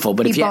painful.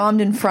 But he if you bombed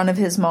in front of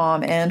his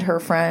mom and her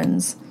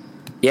friends.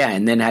 Yeah,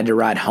 and then had to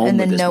ride home and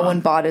with then his no mom. one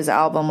bought his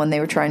album when they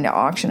were trying to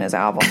auction his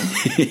album.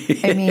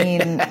 I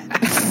mean,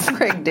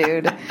 frig,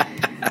 dude.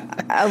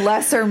 A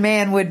lesser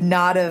man would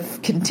not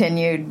have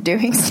continued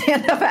doing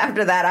stand-up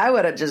after that. I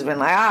would have just been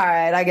like, all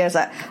right, I guess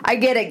I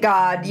get it,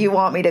 God. You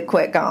want me to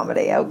quit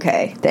comedy.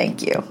 Okay,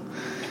 thank you.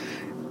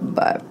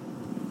 But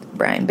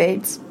Brian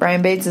Bates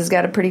has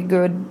got a pretty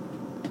good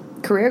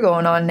career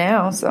going on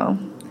now, so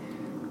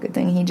good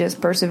thing he just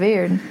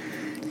persevered.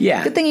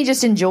 Yeah. Good thing he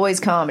just enjoys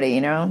comedy, you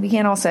know? We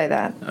can't all say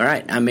that. All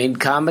right. I mean,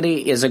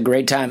 comedy is a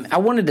great time. I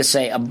wanted to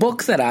say a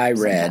book that I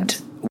read.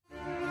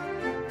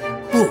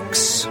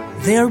 Books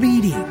They're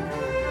Reading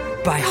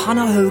by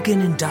Hannah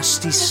Hogan and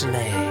Dusty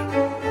Slay.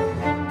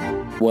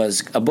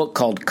 Was a book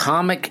called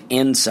Comic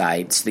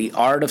Insights, The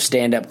Art of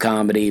Stand-Up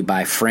Comedy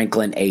by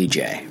Franklin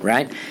A.J.,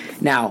 right?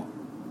 Now,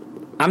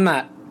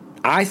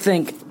 I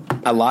think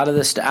a lot of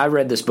this, I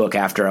read this book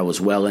after I was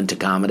well into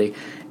comedy,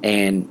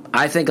 and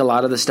I think a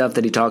lot of the stuff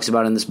that he talks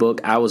about in this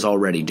book, I was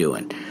already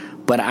doing.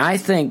 But I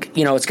think,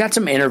 you know, it's got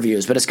some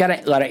interviews, but it's got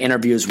a lot of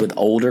interviews with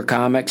older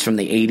comics from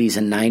the 80s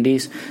and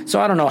 90s. So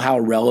I don't know how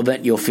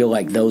relevant you'll feel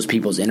like those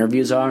people's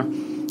interviews are.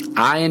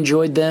 I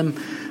enjoyed them,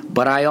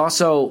 but I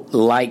also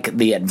like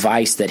the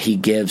advice that he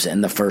gives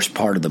in the first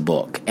part of the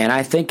book. And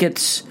I think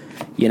it's,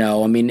 you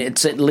know, I mean,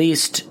 it's at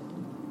least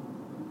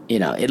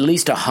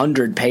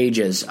 100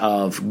 pages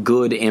of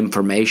good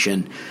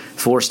information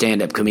for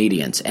stand-up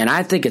comedians. And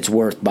I think it's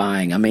worth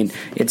buying. I mean,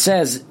 it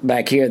says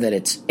back here that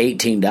it's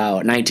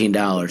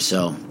 $19,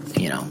 so,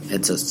 you know,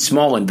 it's a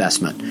small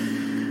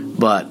investment.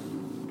 But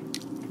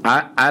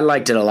I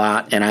liked it a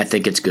lot, and I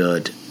think it's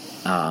good.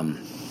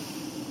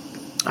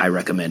 I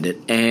recommend it.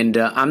 And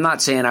I'm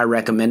not saying I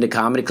recommend a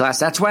comedy class.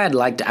 That's why I'd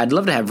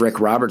love to have Rick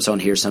Roberts on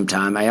here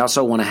sometime. I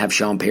also want to have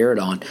Sean Parrott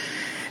on.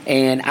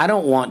 And I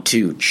don't want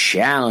to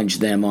challenge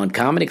them on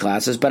comedy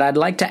classes, but I'd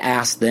like to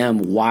ask them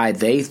why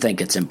they think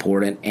it's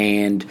important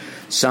and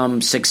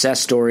some success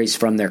stories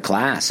from their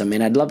class. I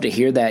mean, I'd love to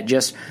hear that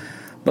just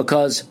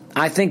because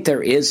I think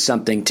there is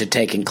something to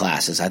taking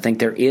classes. I think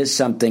there is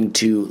something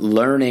to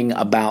learning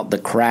about the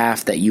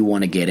craft that you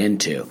want to get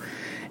into.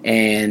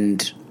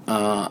 And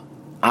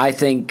I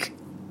think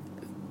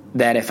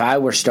that if I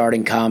were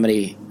starting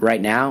comedy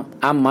right now,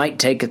 I might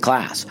take a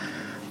class.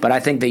 But I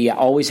think that you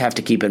always have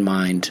to keep in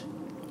mind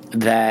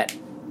that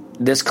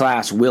this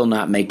class will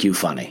not make you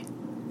funny.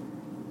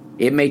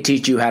 It may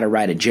teach you how to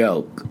write a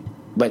joke,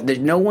 but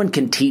no one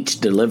can teach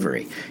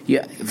delivery.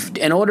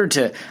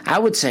 I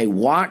would say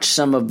watch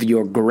some of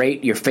your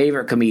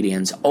favorite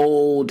comedians,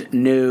 old,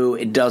 new,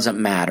 it doesn't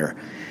matter.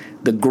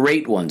 The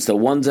great ones, the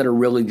ones that are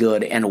really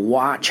good, and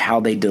watch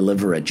how they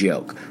deliver a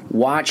joke.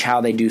 Watch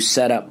how they do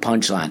setup,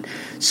 punchline.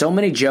 So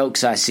many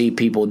jokes I see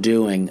people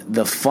doing,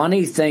 the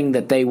funny thing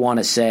that they want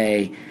to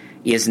say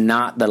is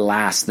not the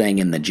last thing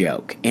in the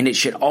joke. And it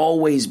should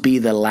always be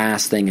the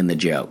last thing in the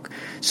joke.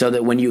 So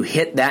that when you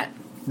hit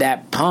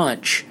that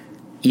punch,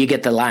 you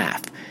get the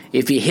laugh.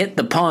 If you hit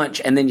the punch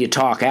and then you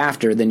talk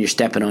after, then you're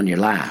stepping on your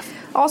laugh.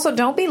 Also,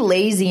 don't be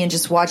lazy and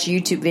just watch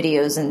YouTube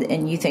videos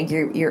and you think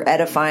you're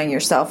edifying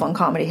yourself on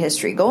comedy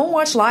history. Go and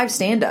watch live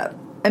stand-up.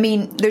 I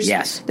mean,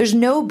 there's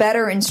no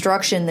better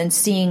instruction than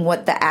seeing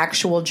what the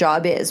actual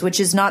job is, which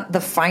is not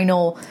the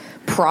final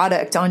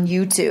product on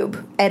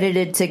YouTube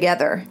edited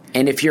together.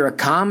 And if you're a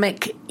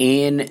comic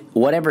in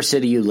whatever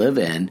city you live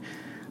in,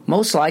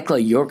 most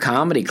likely your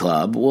comedy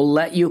club will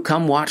let you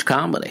come watch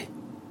comedy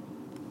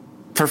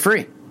for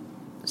free.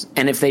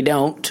 And if they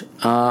don't,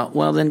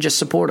 well, then just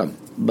support them.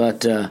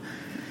 But all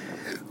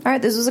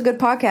right, this was a good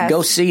podcast.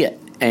 Go see it.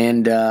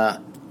 And we're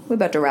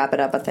about to wrap it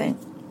up, I think.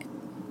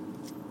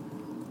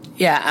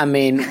 Yeah, I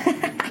mean,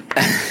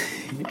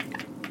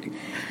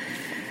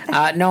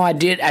 no, I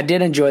did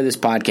enjoy this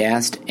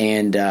podcast,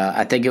 and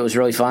I think it was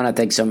really fun. I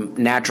think some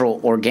natural,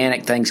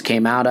 organic things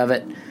came out of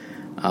it.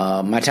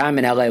 My time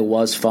in LA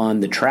was fun.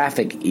 The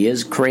traffic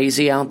is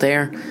crazy out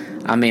there.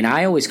 I mean,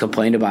 I always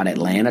complained about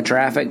Atlanta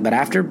traffic, but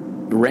after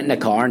renting a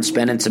car and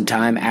spending some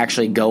time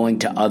actually going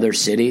to other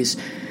cities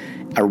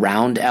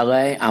around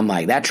LA, I'm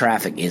like, that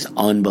traffic is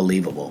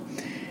unbelievable.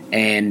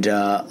 And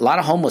a lot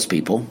of homeless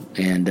people,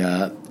 and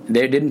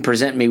they didn't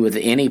present me with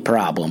any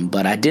problem,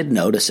 but I did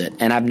notice it.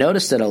 And I've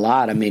noticed it a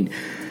lot. I mean,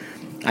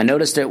 I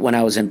noticed it when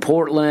I was in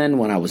Portland,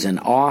 when I was in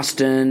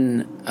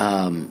Austin.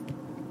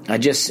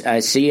 I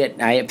see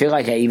it. I feel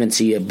like I even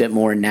see a bit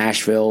more in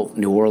Nashville,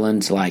 New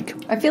Orleans. Like,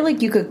 I feel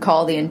like you could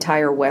call the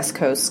entire West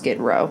Coast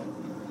Skid Row.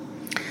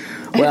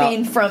 Well, I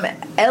mean, from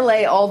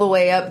LA all the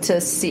way up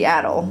to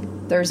Seattle,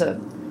 it's a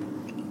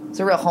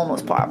real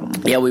homeless problem.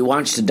 Yeah, we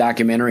watched a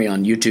documentary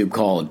on YouTube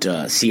called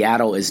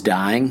Seattle is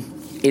Dying.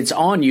 It's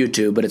on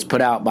YouTube, but it's put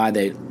out by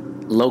the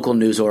local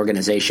news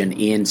organization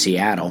in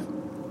Seattle.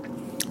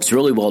 It's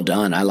really well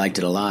done. I liked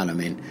it a lot. I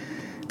mean,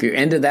 if you're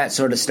into that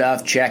sort of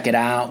stuff, check it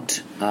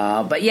out.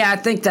 But yeah, I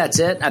think that's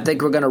it. I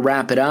think we're going to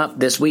wrap it up.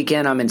 This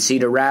weekend, I'm in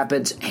Cedar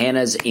Rapids.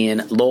 Hannah's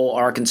in Lowell,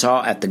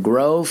 Arkansas at the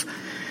Grove.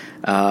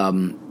 A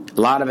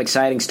lot of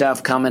exciting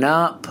stuff coming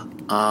up.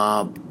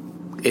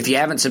 If you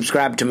haven't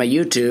subscribed to my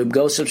YouTube,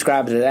 go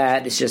subscribe to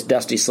that. It's just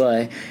Dusty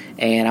Slay.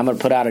 And I'm going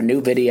to put out a new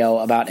video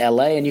about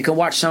LA. And you can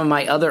watch some of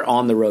my other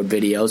on-the-road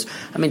videos.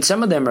 I mean,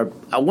 some of them are,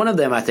 one of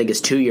them I think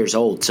is 2 years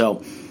old.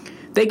 So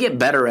they get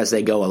better as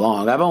they go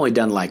along. I've only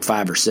done like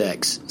 5 or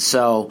 6.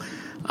 So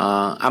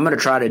I'm going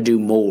to try to do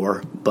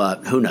more,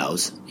 but who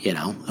knows?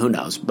 Who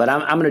knows? But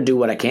I'm going to do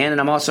what I can. And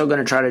I'm also going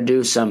to try to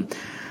do some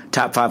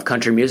top 5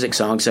 country music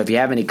songs. So if you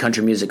have any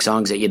country music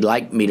songs that you'd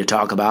like me to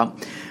talk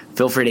about,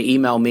 feel free to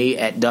email me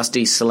at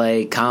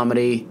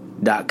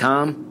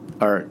dustyslaycomedy.com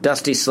or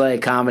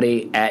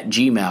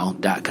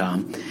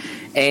dustyslaycomedy@gmail.com.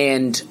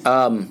 And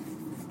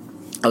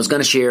I was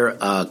going to share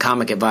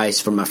comic advice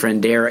from my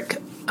friend Derek,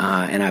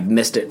 and I've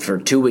missed it for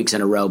 2 weeks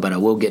in a row, but I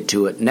will get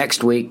to it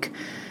next week.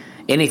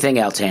 Anything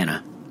else,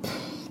 Hannah?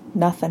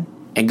 Nothing.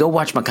 And go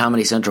watch my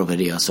Comedy Central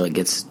video so it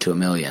gets to 1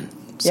 million.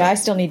 So, yeah, I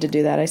still need to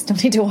do that. I still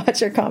need to watch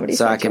your Comedy so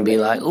Central I can be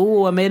video. like,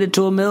 ooh, I made it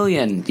to 1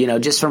 million,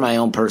 just for my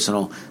own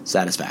personal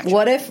satisfaction.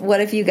 What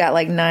if you got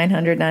like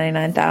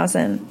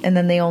 999,000 and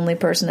then the only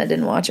person that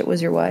didn't watch it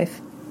was your wife?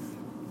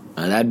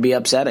 That'd be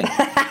upsetting.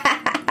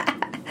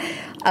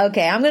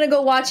 Okay, I'm going to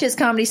go watch his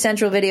Comedy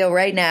Central video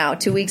right now,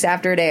 2 weeks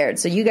after it aired.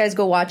 So you guys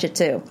go watch it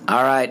too.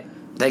 All right.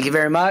 Thank you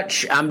very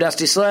much. I'm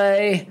Dusty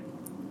Slay.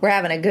 We're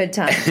having a good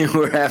time.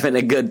 We're having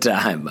a good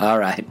time. All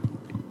right.